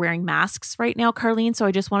people are wearing masks right now, Carlene. So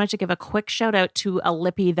I just wanted to give a quick shout out to a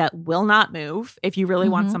lippy that will not move. If you really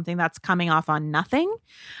want something that's coming off on nothing,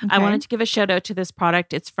 I wanted to give a shout out to this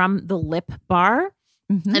product. It's from the Lip Bar.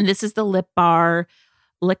 And this is the Lip Bar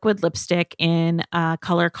liquid lipstick in a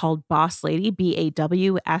color called Boss Lady,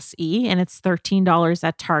 BAWSE, and it's $13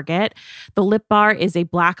 at Target. The Lip Bar is a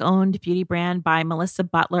Black-owned beauty brand by Melissa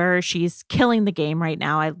Butler. She's killing the game right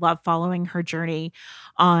now. I love following her journey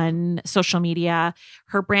on social media.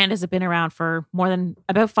 Her brand has been around for more than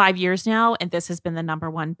about 5 years now, and this has been the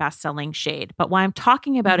 #1 best-selling shade. But why I'm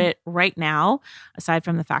talking about it right now, aside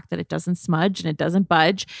from the fact that it doesn't smudge and it doesn't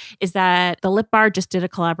budge, is that the Lip Bar just did a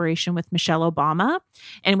collaboration with Michelle Obama.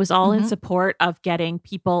 And it was all in support of getting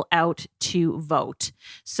people out to vote.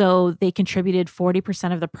 So they contributed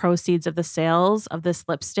 40% of the proceeds of the sales of this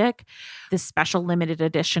lipstick, this special limited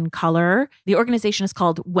edition color. The organization is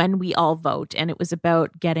called When We All Vote, and it was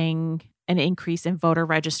about getting an increase in voter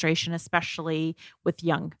registration, especially with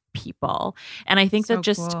young people. And I think that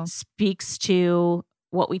just speaks to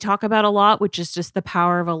what we talk about a lot, which is just the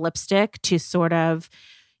power of a lipstick to sort of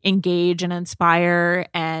engage and inspire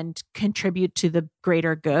and contribute to the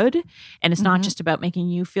greater good. And it's not just about making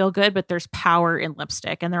you feel good, but there's power in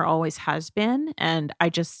lipstick, and there always has been. And I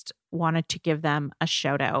just wanted to give them a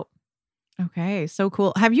shout out. Okay, so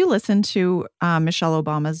cool. Have you listened to Michelle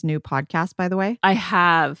Obama's new podcast, by the way? I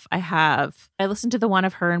have. I listened to the one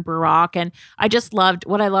of her and Barack, and I just loved,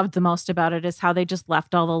 what I loved the most about it is how they just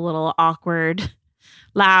left all the little awkward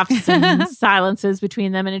laughs and silences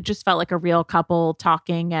between them. And it just felt like a real couple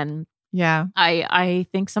talking. And yeah, I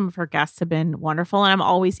think some of her guests have been wonderful. And I'm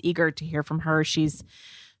always eager to hear from her. She's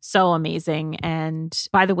so amazing. And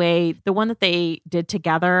by the way, the one that they did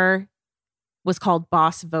together was called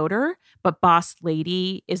Boss Voter, but Boss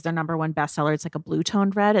Lady is their number one bestseller. It's like a blue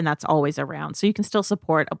toned red, and that's always around. So you can still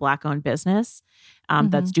support a Black owned business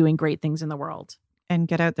that's doing great things in the world. And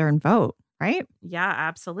get out there and vote, right? Yeah,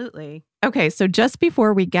 absolutely. Okay, so just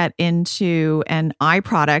before we get into an eye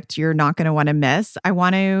product you're not going to want to miss, I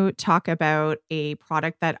want to talk about a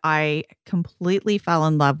product that I completely fell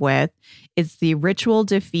in love with. It's the Ritual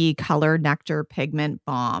Defee Color Nectar Pigment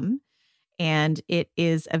Balm. And it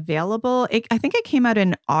is available. I think it came out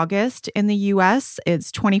in August in the US.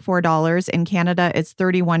 It's $24. In Canada, it's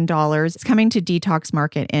 $31. It's coming to Detox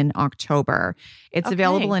Market in October. It's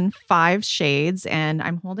available in 5 shades. And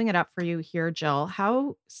I'm holding it up for you here, Jill.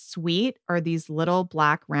 How sweet are these little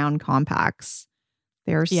black round compacts?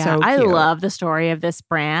 They're so cute. I love the story of this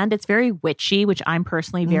brand. It's very witchy, which I'm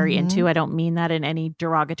personally very into. I don't mean that in any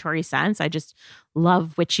derogatory sense. I just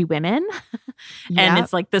love witchy women. And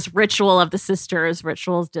it's like this ritual of the sisters,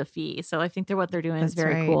 Rituals Defee. So I think what they're doing is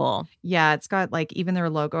very cool. Yeah, it's got like even their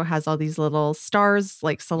logo has all these little stars,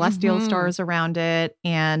 like celestial stars around it.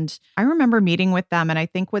 And I remember meeting with them. And I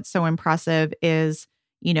think what's so impressive is,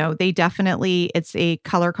 it's a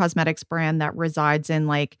color cosmetics brand that resides in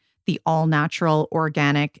like the all natural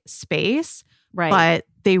organic space. Right. But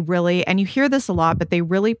they really, and you hear this a lot, but they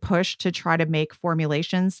really push to try to make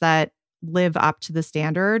formulations that live up to the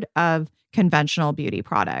standard of conventional beauty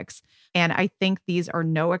products. And I think these are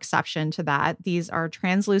no exception to that. These are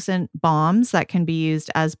translucent balms that can be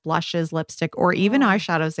used as blushes, lipstick, or even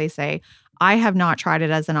eyeshadows, they say. I have not tried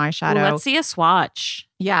it as an eyeshadow. Well, let's see a swatch.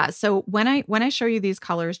 Yeah. So when I show you these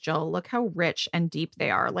colors, Jill, look how rich and deep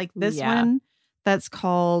they are. Like this one that's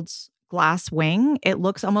called Glass Wing. It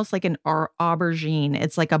looks almost like an aubergine.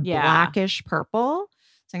 It's like a blackish purple.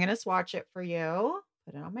 So I'm going to swatch it for you.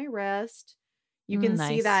 Put it on my wrist. You can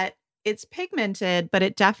see that it's pigmented, but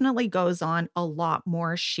it definitely goes on a lot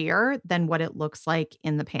more sheer than what it looks like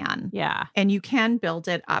in the pan. Yeah. And you can build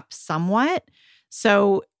it up somewhat.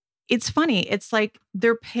 So it's funny. It's like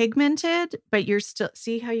they're pigmented, but you're still,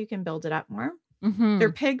 see how you can build it up more? Mm-hmm.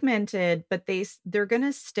 They're pigmented, but they're going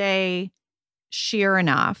to stay sheer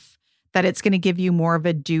enough that it's going to give you more of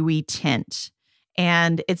a dewy tint.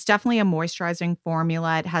 And it's definitely a moisturizing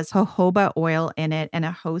formula. It has jojoba oil in it and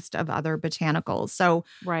a host of other botanicals. So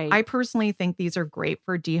I personally think these are great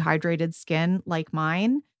for dehydrated skin like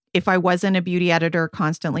mine. If I wasn't a beauty editor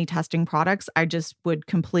constantly testing products, I just would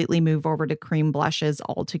completely move over to cream blushes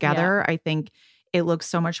altogether. I think it looks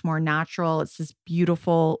so much more natural. It's this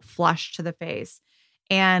beautiful flush to the face.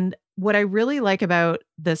 And what I really like about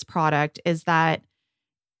this product is that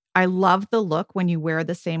I love the look when you wear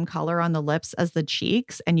the same color on the lips as the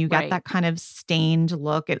cheeks and you get that kind of stained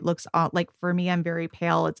look. It looks like, for me, I'm very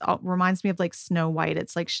pale. It reminds me of like Snow White.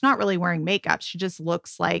 It's like she's not really wearing makeup. She just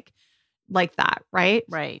looks like that, right?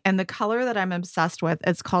 Right. And the color that I'm obsessed with,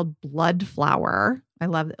 it's called Blood Flower. I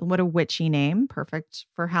love it. What a witchy name. Perfect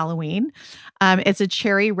for Halloween. It's a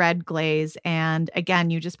cherry red glaze. And again,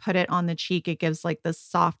 you just put it on the cheek. It gives like the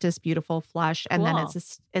softest, beautiful flush. And then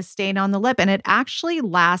it's a stain on the lip. And it actually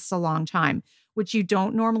lasts a long time, which you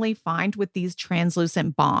don't normally find with these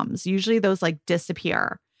translucent balms. Usually those like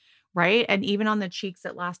disappear, right? And even on the cheeks,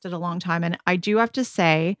 it lasted a long time. And I do have to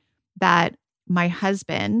say that my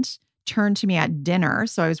husband turned to me at dinner.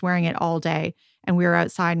 So I was wearing it all day. And we were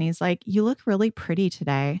outside and he's like, "You look really pretty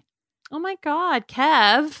today." Oh my God,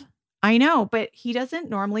 Kev. I know, but he doesn't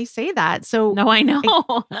normally say that. So no, I know.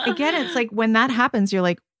 Again, it's like when that happens, you're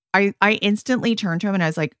like, I instantly turned to him and I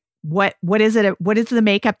was like, what is it? What is the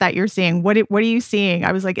makeup that you're seeing? What are you seeing?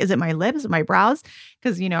 I was like, is it my lips, my brows?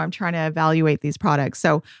 Because, I'm trying to evaluate these products.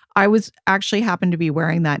 So I was actually happened to be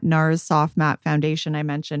wearing that NARS Soft Matte Foundation I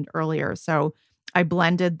mentioned earlier. So I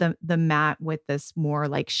blended the matte with this more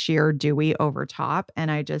like sheer dewy over top.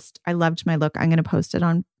 And I loved my look. I'm going to post it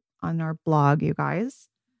on our blog, you guys,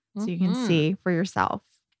 so you can see for yourself.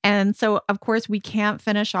 And so, of course, we can't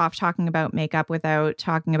finish off talking about makeup without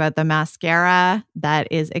talking about the mascara that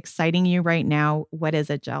is exciting you right now. What is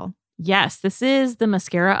it, Jill? Yes, this is the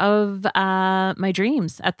mascara of my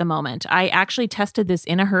dreams at the moment. I actually tested this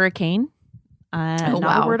in a hurricane.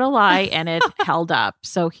 Not a word of lie, and it held up.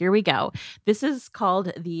 So here we go. This is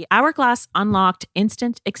called the Hourglass Unlocked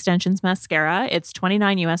Instant Extensions Mascara. It's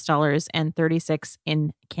 $29 and $36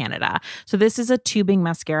 in Canada. So this is a tubing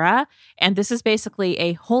mascara, and this is basically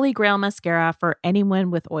a holy grail mascara for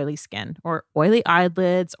anyone with oily skin or oily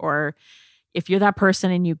eyelids, or if you're that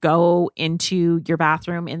person and you go into your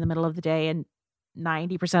bathroom in the middle of the day and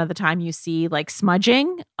 90% of the time you see like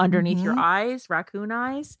smudging underneath your eyes, raccoon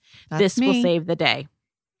eyes, this will save the day.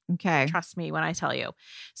 Okay. Trust me when I tell you.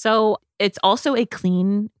 So it's also a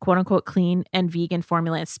clean, quote unquote, clean and vegan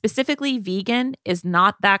formula. And specifically vegan is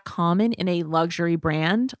not that common in a luxury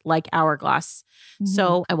brand like Hourglass.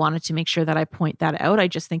 So I wanted to make sure that I point that out. I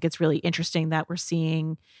just think it's really interesting that we're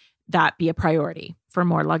seeing that be a priority for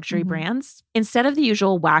more luxury brands. Instead of the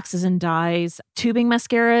usual waxes and dyes, tubing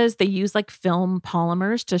mascaras, they use like film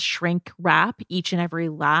polymers to shrink wrap each and every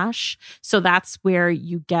lash. So that's where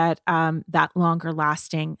you get that longer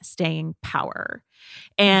lasting staying power.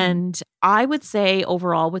 And I would say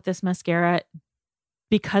overall with this mascara,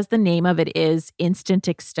 because the name of it is Instant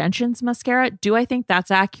Extensions Mascara, do I think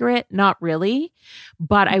that's accurate? Not really.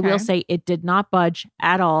 But I will say it did not budge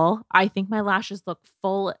at all. I think my lashes look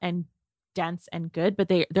full and dense and good, but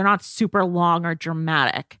they're not super long or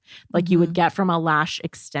dramatic like you would get from a lash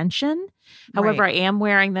extension. However, I am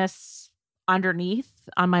wearing this underneath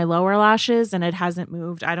on my lower lashes and it hasn't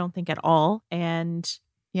moved, I don't think, at all. And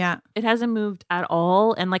it hasn't moved at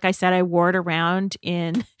all. And like I said, I wore it around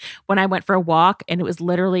when I went for a walk and it was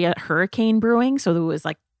literally a hurricane brewing. So there was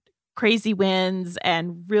like crazy winds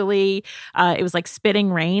and really, it was like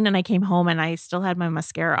spitting rain. And I came home and I still had my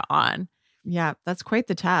mascara on. Yeah, that's quite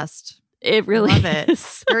the test. It really love it.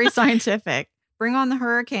 is. Very scientific. Bring on the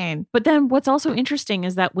hurricane. But then what's also interesting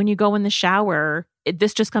is that when you go in the shower,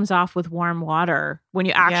 this just comes off with warm water when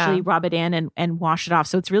you actually rub it in and wash it off.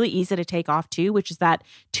 So it's really easy to take off too, which is that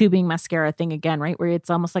tubing mascara thing again, right? Where it's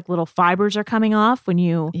almost like little fibers are coming off when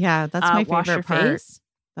you that's my favorite part. Face.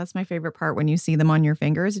 That's my favorite part when you see them on your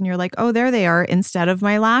fingers and you're like, oh, there they are instead of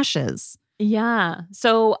my lashes. Yeah.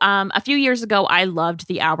 So a few years ago, I loved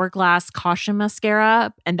the Hourglass Caution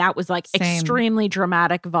Mascara. And that was like extremely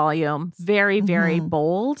dramatic volume. Very, very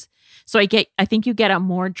bold. So I think you get a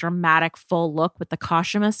more dramatic full look with the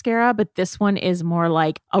Caution Mascara. But this one is more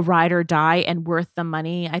like a ride or die and worth the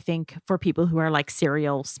money, I think, for people who are like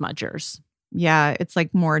serial smudgers. Yeah, it's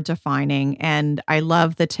like more defining. And I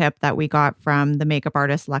love the tip that we got from the makeup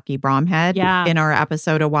artist Lucky Bromhead in our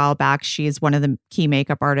episode a while back. She's one of the key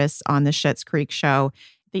makeup artists on the Schitt's Creek show.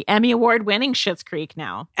 The Emmy Award winning Schitt's Creek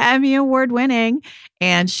now. Emmy Award winning.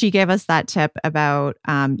 And she gave us that tip about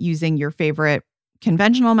using your favorite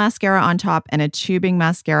conventional mascara on top and a tubing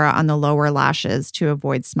mascara on the lower lashes to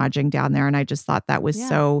avoid smudging down there. And I just thought that was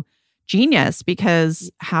so genius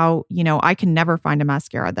because I can never find a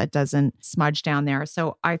mascara that doesn't smudge down there.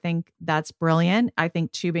 So I think that's brilliant. I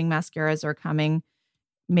think tubing mascaras are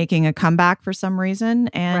making a comeback for some reason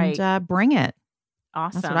and bring it.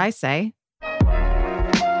 Awesome. That's what I say.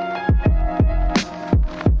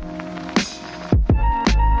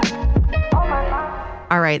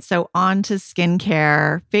 All right, so on to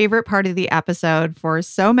skincare. Favorite part of the episode for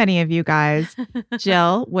so many of you guys.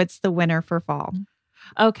 Jill, what's the winner for fall?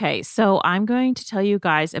 Okay, so I'm going to tell you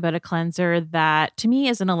guys about a cleanser that to me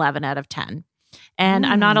is an 11 out of 10. And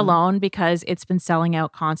I'm not alone because it's been selling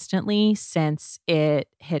out constantly since it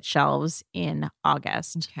hit shelves in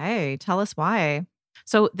August. Okay, tell us why.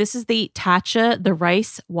 So this is the Tatcha The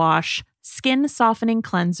Rice Wash Skin Softening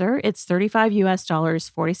Cleanser. It's $35 US,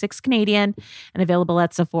 46 Canadian, and available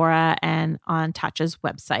at Sephora and on Tatcha's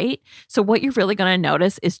website. So what you're really going to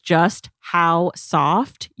notice is just how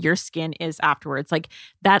soft your skin is afterwards. Like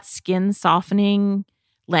that skin softening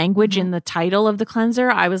language in the title of the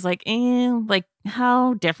cleanser, I was like, like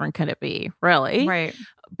how different could it be, really? Right.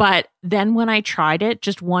 But then when I tried it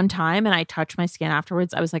just one time and I touched my skin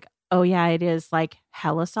afterwards, I was like, oh yeah, it is like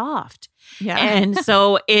hella soft. Yeah. And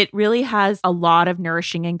so it really has a lot of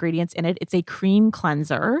nourishing ingredients in it. It's a cream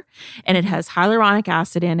cleanser and it has hyaluronic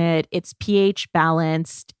acid in it. It's pH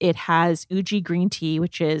balanced. It has Uji green tea,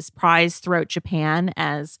 which is prized throughout Japan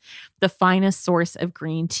as the finest source of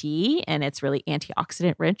green tea. And it's really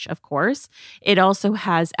antioxidant rich, of course. It also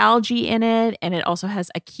has algae in it and it also has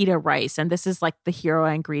Akita rice. And this is like the hero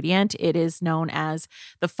ingredient. It is known as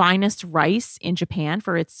the finest rice in Japan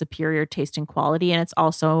for its superior taste and quality. And it's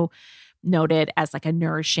also noted as like a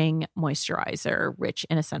nourishing moisturizer rich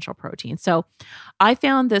in essential protein. So I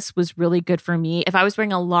found this was really good for me. If I was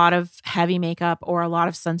wearing a lot of heavy makeup or a lot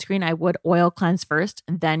of sunscreen, I would oil cleanse first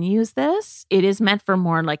and then use this. It is meant for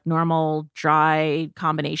more like normal dry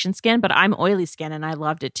combination skin, but I'm oily skin and I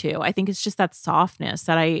loved it too. I think it's just that softness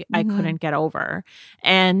that I couldn't get over.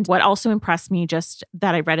 And what also impressed me, just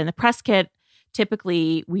that I read in the press kit,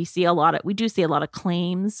 typically we do see a lot of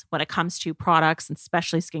claims when it comes to products and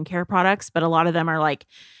especially skincare products, but a lot of them are like,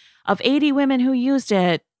 of 80 women who used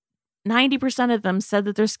it, 90% of them said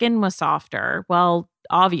that their skin was softer. Well,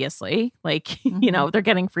 obviously, like, they're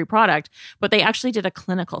getting free product, but they actually did a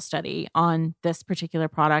clinical study on this particular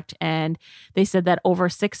product. And they said that over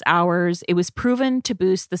 6 hours, it was proven to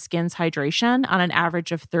boost the skin's hydration on an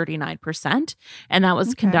average of 39%. And that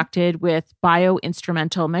was conducted with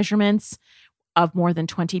bioinstrumental measurements of more than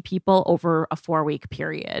 20 people over a 4-week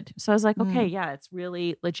period. So I was like, okay, yeah, it's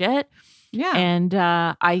really legit. Yeah. And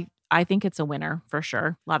I think it's a winner for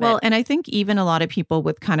sure. Love it. Well, and I think even a lot of people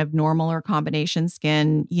with kind of normal or combination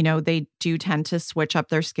skin, they do tend to switch up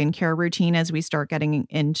their skincare routine as we start getting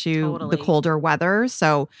into the colder weather.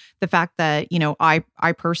 So the fact that,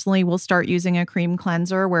 I personally will start using a cream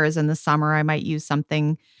cleanser, whereas in the summer I might use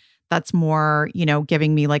something that's more,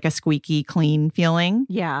 giving me like a squeaky clean feeling.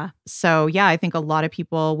 Yeah. So yeah, I think a lot of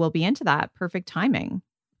people will be into that. Perfect timing.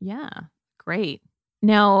 Yeah. Great.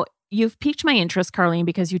 Now, you've piqued my interest, Carlene,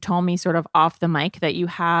 because you told me sort of off the mic that you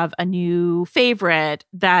have a new favorite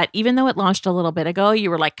that even though it launched a little bit ago, you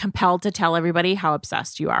were like compelled to tell everybody how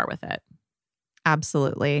obsessed you are with it.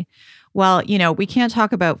 Absolutely. Well, we can't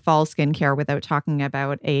talk about fall skincare without talking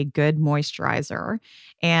about a good moisturizer.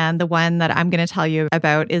 And the one that I'm going to tell you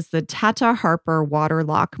about is the Tata Harper Water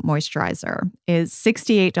Lock Moisturizer. It's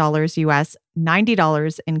 $68 US,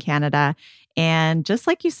 $90 in Canada. And just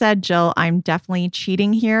like you said, Jill, I'm definitely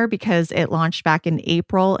cheating here because it launched back in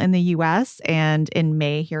April in the US and in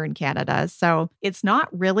May here in Canada. So it's not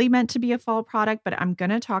really meant to be a fall product, but I'm going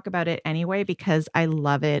to talk about it anyway because I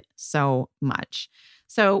love it so much.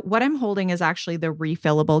 So what I'm holding is actually the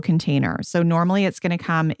refillable container. So normally it's going to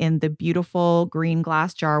come in the beautiful green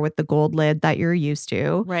glass jar with the gold lid that you're used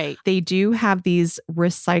to. Right. They do have these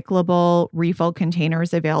recyclable refill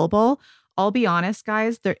containers available. I'll be honest,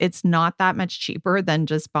 guys, it's not that much cheaper than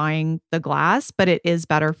just buying the glass, but it is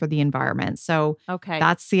better for the environment. So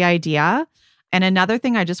that's the idea. And another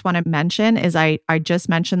thing I just want to mention is I just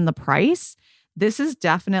mentioned the price. This is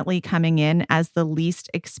definitely coming in as the least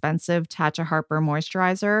expensive Tata Harper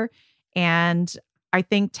moisturizer. And I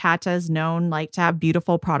think Tata is known like to have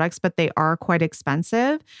beautiful products, but they are quite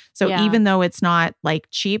expensive. So even though it's not like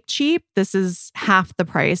cheap, this is half the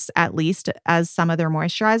price at least as some of their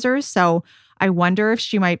moisturizers. So I wonder if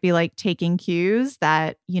she might be like taking cues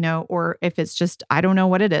that, or if it's just, I don't know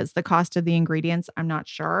what it is. The cost of the ingredients, I'm not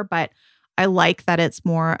sure, but I like that it's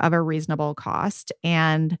more of a reasonable cost.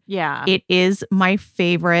 And it is my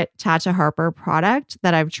favorite Tata Harper product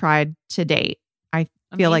that I've tried to date. I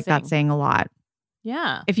feel like that's saying a lot.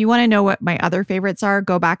 Yeah. If you want to know what my other favorites are,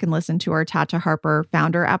 go back and listen to our Tata Harper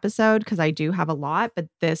founder episode because I do have a lot, but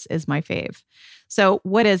this is my fave. So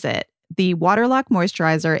what is it? The Waterlock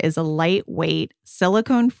Moisturizer is a lightweight,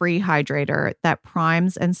 silicone-free hydrator that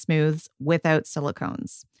primes and smooths without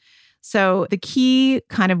silicones. So the key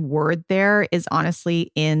kind of word there is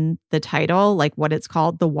honestly in the title, like what it's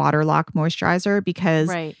called, the Waterlock Moisturizer,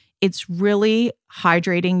 because it's really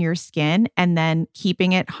hydrating your skin and then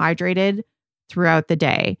keeping it hydrated throughout the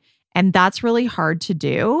day. And that's really hard to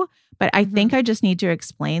do. But I think I just need to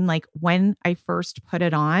explain, like when I first put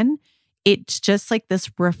it on, it's just like this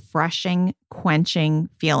refreshing, quenching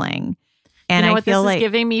feeling. And I feel this like is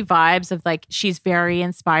giving me vibes of like she's very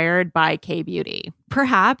inspired by K-beauty.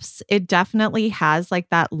 Perhaps it definitely has like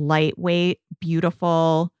that lightweight,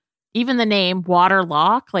 beautiful. Even the name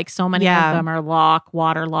Waterlock, like so many of them are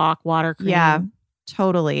water cream. Yeah,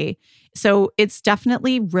 totally. So it's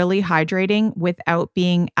definitely really hydrating without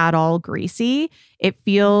being at all greasy. It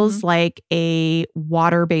feels like a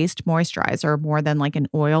water-based moisturizer more than like an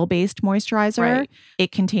oil-based moisturizer. Right.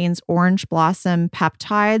 It contains orange blossom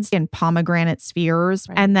peptides and pomegranate spheres.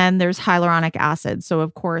 Right. And then there's hyaluronic acid. So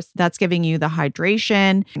of course, that's giving you the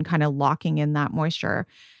hydration and kind of locking in that moisture.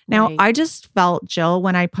 Now, I just felt, Jill,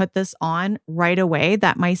 when I put this on right away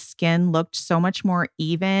that my skin looked so much more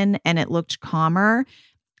even and it looked calmer.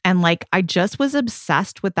 And like, I just was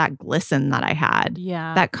obsessed with that glisten that I had.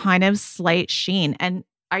 Yeah. That kind of slight sheen. And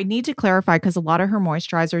I need to clarify because a lot of her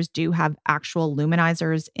moisturizers do have actual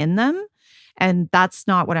luminizers in them. And that's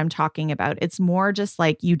not what I'm talking about. It's more just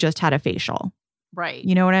like you just had a facial. Right.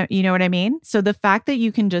 You know what I mean? So the fact that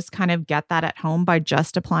you can just kind of get that at home by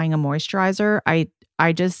just applying a moisturizer, I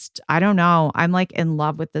don't know. I'm like in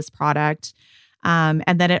love with this product. And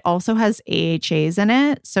then it also has AHAs in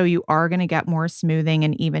it. So you are going to get more smoothing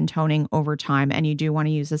and even toning over time. And you do want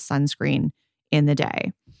to use a sunscreen in the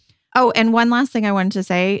day. Oh, and one last thing I wanted to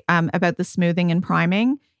say about the smoothing and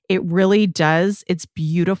priming. It really does. It's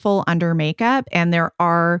beautiful under makeup. And there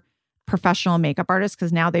are professional makeup artists,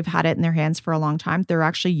 because now they've had it in their hands for a long time. They're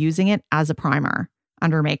actually using it as a primer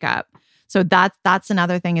under makeup. So that's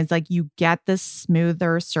another thing is like you get this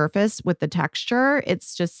smoother surface with the texture.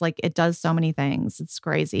 It's just like it does so many things. It's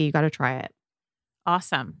crazy. You got to try it.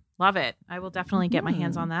 Awesome. Love it. I will definitely get my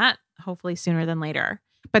hands on that, hopefully sooner than later.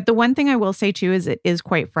 But the one thing I will say too is it is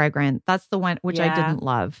quite fragrant. That's the one which I didn't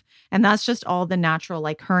love. And that's just all the natural,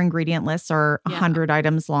 like her ingredient lists are 100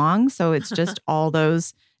 items long. So it's just all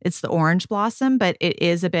those, it's the orange blossom, but it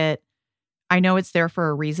is a bit, I know it's there for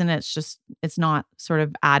a reason. It's not sort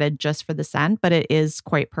of added just for the scent, but it is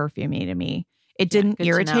quite perfumey to me. It didn't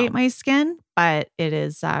irritate my skin, but it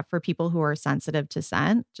is for people who are sensitive to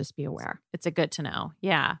scent. Just be aware. It's a good to know.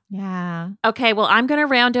 Yeah. Yeah. Okay. Well, I'm going to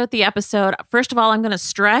round out the episode. First of all, I'm going to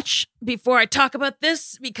stretch before I talk about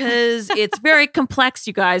this because it's very complex,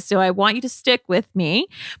 you guys. So I want you to stick with me.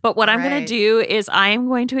 But what I'm going to do is I am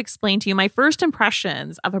going to explain to you my first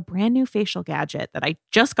impressions of a brand new facial gadget that I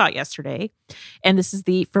just got yesterday. And this is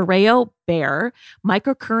the Byredo Bare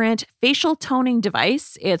microcurrent facial toning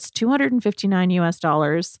device. It's $259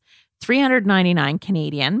 US. 399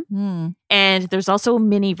 Canadian. And there's also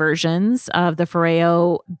mini versions of the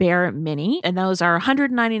Byredo Bare Mini. And those are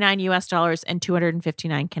 $199 US and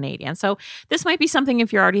 259 Canadian. So this might be something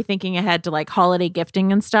if you're already thinking ahead to like holiday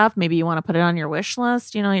gifting and stuff. Maybe you want to put it on your wish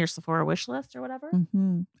list, you know, your Sephora wish list or whatever.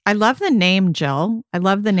 Mm-hmm. I love the name, Jill. I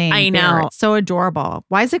love the name. I know. Bare. It's so adorable.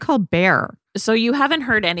 Why is it called Bare? So you haven't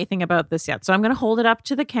heard anything about this yet. So I'm going to hold it up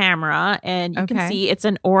to the camera and you can see it's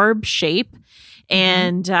an orb shape.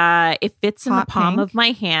 And it fits in the palm of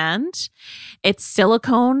my hand. It's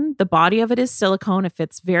silicone. The body of it is silicone. It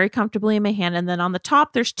fits very comfortably in my hand. And then on the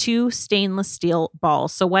top, there's 2 stainless steel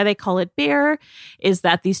balls. So why they call it bear is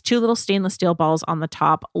that these 2 little stainless steel balls on the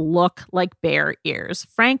top look like bear ears.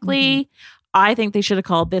 Frankly, I think they should have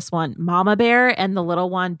called this one Mama Bear and the little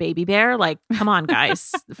one Baby Bear. Like, come on,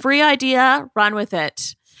 guys. Free idea. Run with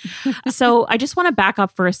it. So I just want to back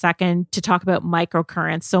up for a second to talk about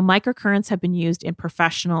microcurrents. So microcurrents have been used in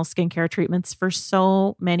professional skincare treatments for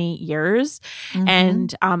so many years.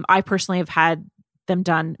 And I personally have had them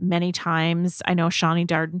done many times. I know Shani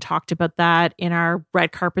Darden talked about that in our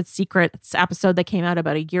Red Carpet Secrets episode that came out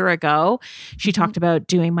about a year ago. She talked about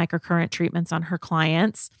doing microcurrent treatments on her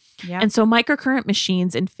clients. Yep. And so microcurrent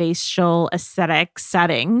machines in facial aesthetic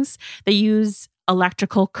settings, they use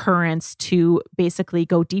electrical currents to basically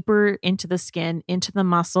go deeper into the skin, into the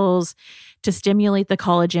muscles, to stimulate the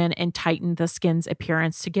collagen and tighten the skin's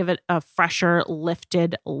appearance to give it a fresher,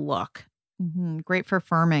 lifted look. Great for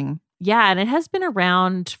firming. Yeah, and it has been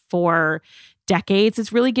around for decades.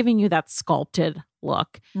 It's really giving you that sculpted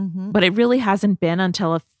look, but it really hasn't been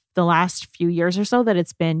until the last few years or so that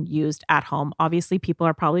it's been used at home. Obviously, people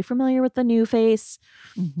are probably familiar with the New Face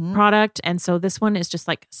product. And so this one is just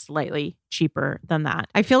like slightly cheaper than that.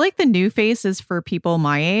 I feel like the New Face is for people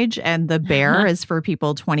my age and the Bare is for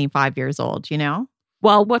people 25 years old, you know?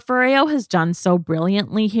 Well, what Byredo has done so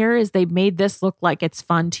brilliantly here is they've made this look like it's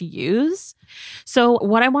fun to use. So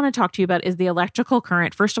what I want to talk to you about is the electrical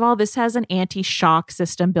current. First of all, this has an anti-shock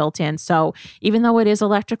system built in. So even though it is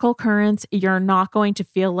electrical currents, you're not going to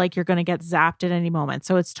feel like you're going to get zapped at any moment.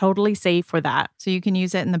 So it's totally safe for that. So you can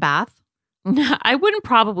use it in the bath? I wouldn't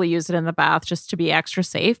probably use it in the bath just to be extra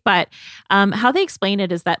safe, but how they explain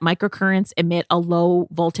it is that microcurrents emit a low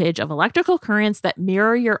voltage of electrical currents that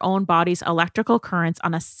mirror your own body's electrical currents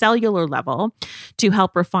on a cellular level to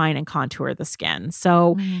help refine and contour the skin.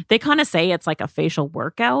 So they kind of say it's like a facial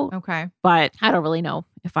workout, but I don't really know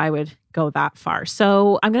if I would go that far.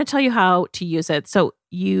 So I'm going to tell you how to use it. So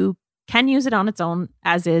you can use it on its own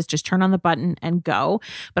as is, just turn on the button and go.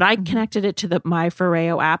 But I connected it to the My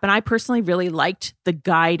Byredo app, and I personally really liked the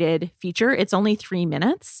guided feature. It's only 3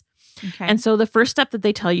 minutes. And so the first step that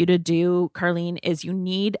they tell you to do, Carlene, is you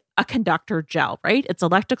need a conductor gel, right? It's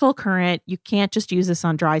electrical current. You can't just use this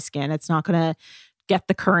on dry skin. It's not going to get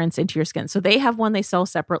the currents into your skin. So they have one they sell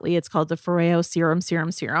separately. It's called the Byredo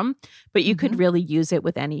Serum, but you could really use it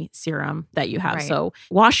with any serum that you have. So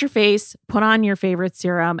wash your face, put on your favorite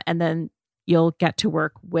serum, and then you'll get to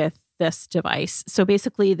work with this device. So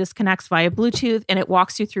basically this connects via Bluetooth and it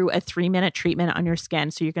walks you through a 3-minute treatment on your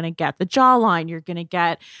skin. So you're going to get the jawline, you're going to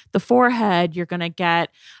get the forehead, you're going to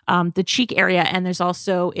get the cheek area. And there's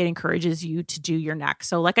also, it encourages you to do your neck.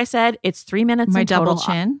 So like I said, it's 3 minutes. My in total. double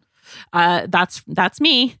chin. That's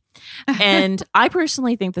me. And I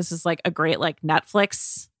personally think this is like a great like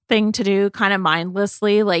Netflix thing to do kind of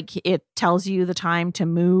mindlessly. Like it tells you the time to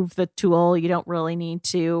move the tool. You don't really need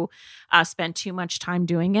to spend too much time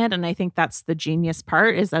doing it. And I think that's the genius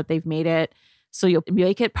part is that they've made it so you'll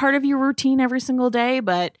make it part of your routine every single day,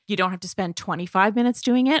 but you don't have to spend 25 minutes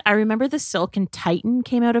doing it. I remember the Silk and Titan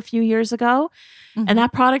came out a few years ago and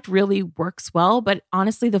that product really works well. But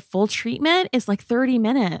honestly, the full treatment is like 30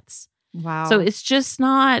 minutes. Wow. So it's just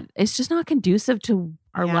not conducive to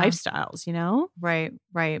lifestyles, Right.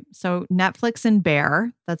 So Netflix and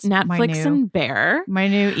bear. That's Netflix and bear. My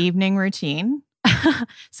new evening routine.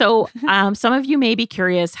 So some of you may be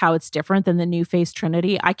curious how it's different than the New Face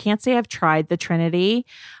Trinity. I can't say I've tried the Trinity.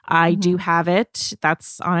 I do have it.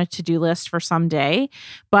 That's on a to-do list for someday.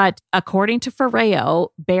 But according to Byredo,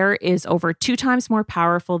 Bear is over 2 times more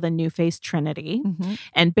powerful than New Face Trinity.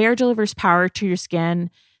 And Bear delivers power to your skin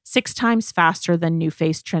 6 times faster than New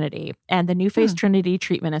Face Trinity. And the New Face Trinity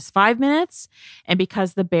treatment is 5 minutes. And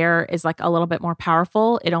because the Bear is like a little bit more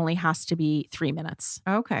powerful, it only has to be 3 minutes.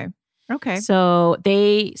 Okay. So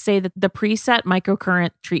they say that the preset microcurrent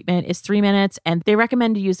treatment is 3 minutes, and they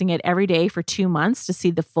recommend using it every day for 2 months to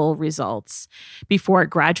see the full results before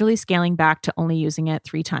gradually scaling back to only using it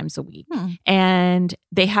 3 times a week. And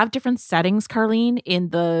they have different settings, Carlene, in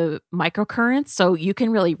the microcurrents. So you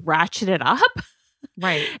can really ratchet it up.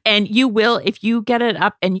 Right. And you will, if you get it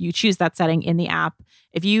up and you choose that setting in the app,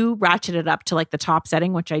 if you ratchet it up to like the top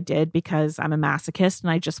setting, which I did because I'm a masochist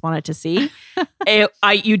and I just wanted to see,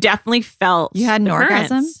 you definitely felt you had an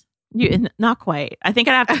orgasm. Not quite. I think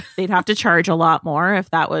they'd have to charge a lot more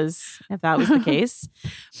if that was the case.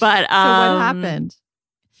 But so what happened?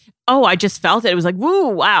 Oh, I just felt it. It was like, woo,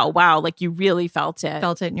 wow. Like you really felt it.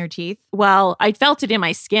 Felt it in your teeth? Well, I felt it in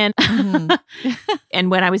my skin. And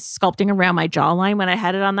when I was sculpting around my jawline, when I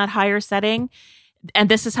had it on that higher setting, and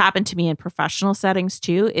this has happened to me in professional settings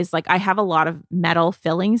too, is like I have a lot of metal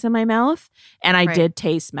fillings in my mouth and I did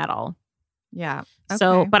taste metal. Yeah. Okay.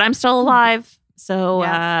 So, but I'm still alive. So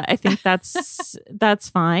I think that's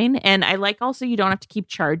fine. And I like also you don't have to keep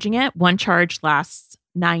charging it. One charge lasts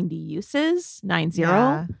 90 uses, 90.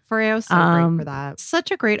 Yeah. Byredo's so great for that.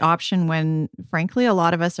 Such a great option when, frankly, a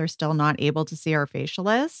lot of us are still not able to see our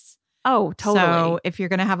facialists. Oh, totally. So if you're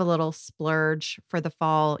going to have a little splurge for the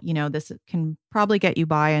fall, this can probably get you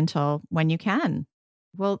by until when you can.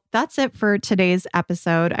 Well, that's it for today's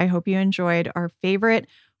episode. I hope you enjoyed our favorite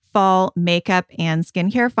fall makeup and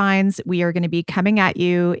skincare finds. We are going to be coming at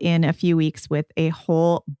you in a few weeks with a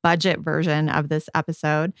whole budget version of this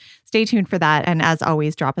episode. Stay tuned for that. And as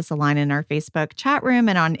always, drop us a line in our Facebook chat room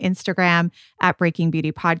and on Instagram at Breaking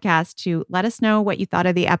Beauty Podcast to let us know what you thought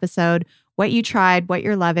of the episode, what you tried, what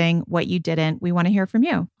you're loving, what you didn't. We want to hear from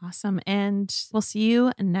you. Awesome. And we'll see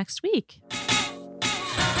you next week.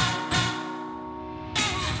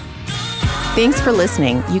 Thanks for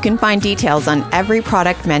listening. You can find details on every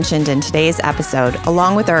product mentioned in today's episode,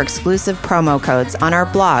 along with our exclusive promo codes on our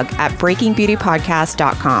blog at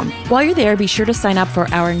breakingbeautypodcast.com. While you're there, be sure to sign up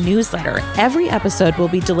for our newsletter. Every episode will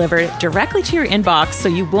be delivered directly to your inbox, so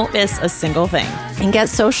you won't miss a single thing. And get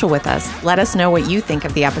social with us. Let us know what you think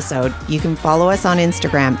of the episode. You can follow us on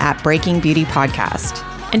Instagram at Breaking Beauty Podcast.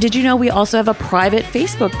 And did you know we also have a private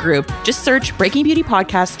Facebook group? Just search Breaking Beauty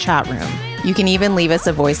Podcast Chat Room. You can even leave us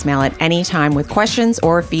a voicemail at any time with questions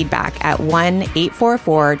or feedback at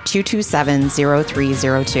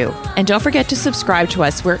 1-844-227-0302. And don't forget to subscribe to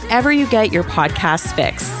us wherever you get your podcasts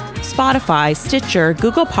fix. Spotify, Stitcher,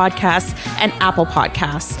 Google Podcasts, and Apple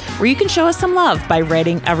Podcasts, where you can show us some love by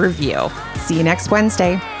writing a review. See you next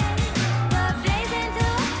Wednesday.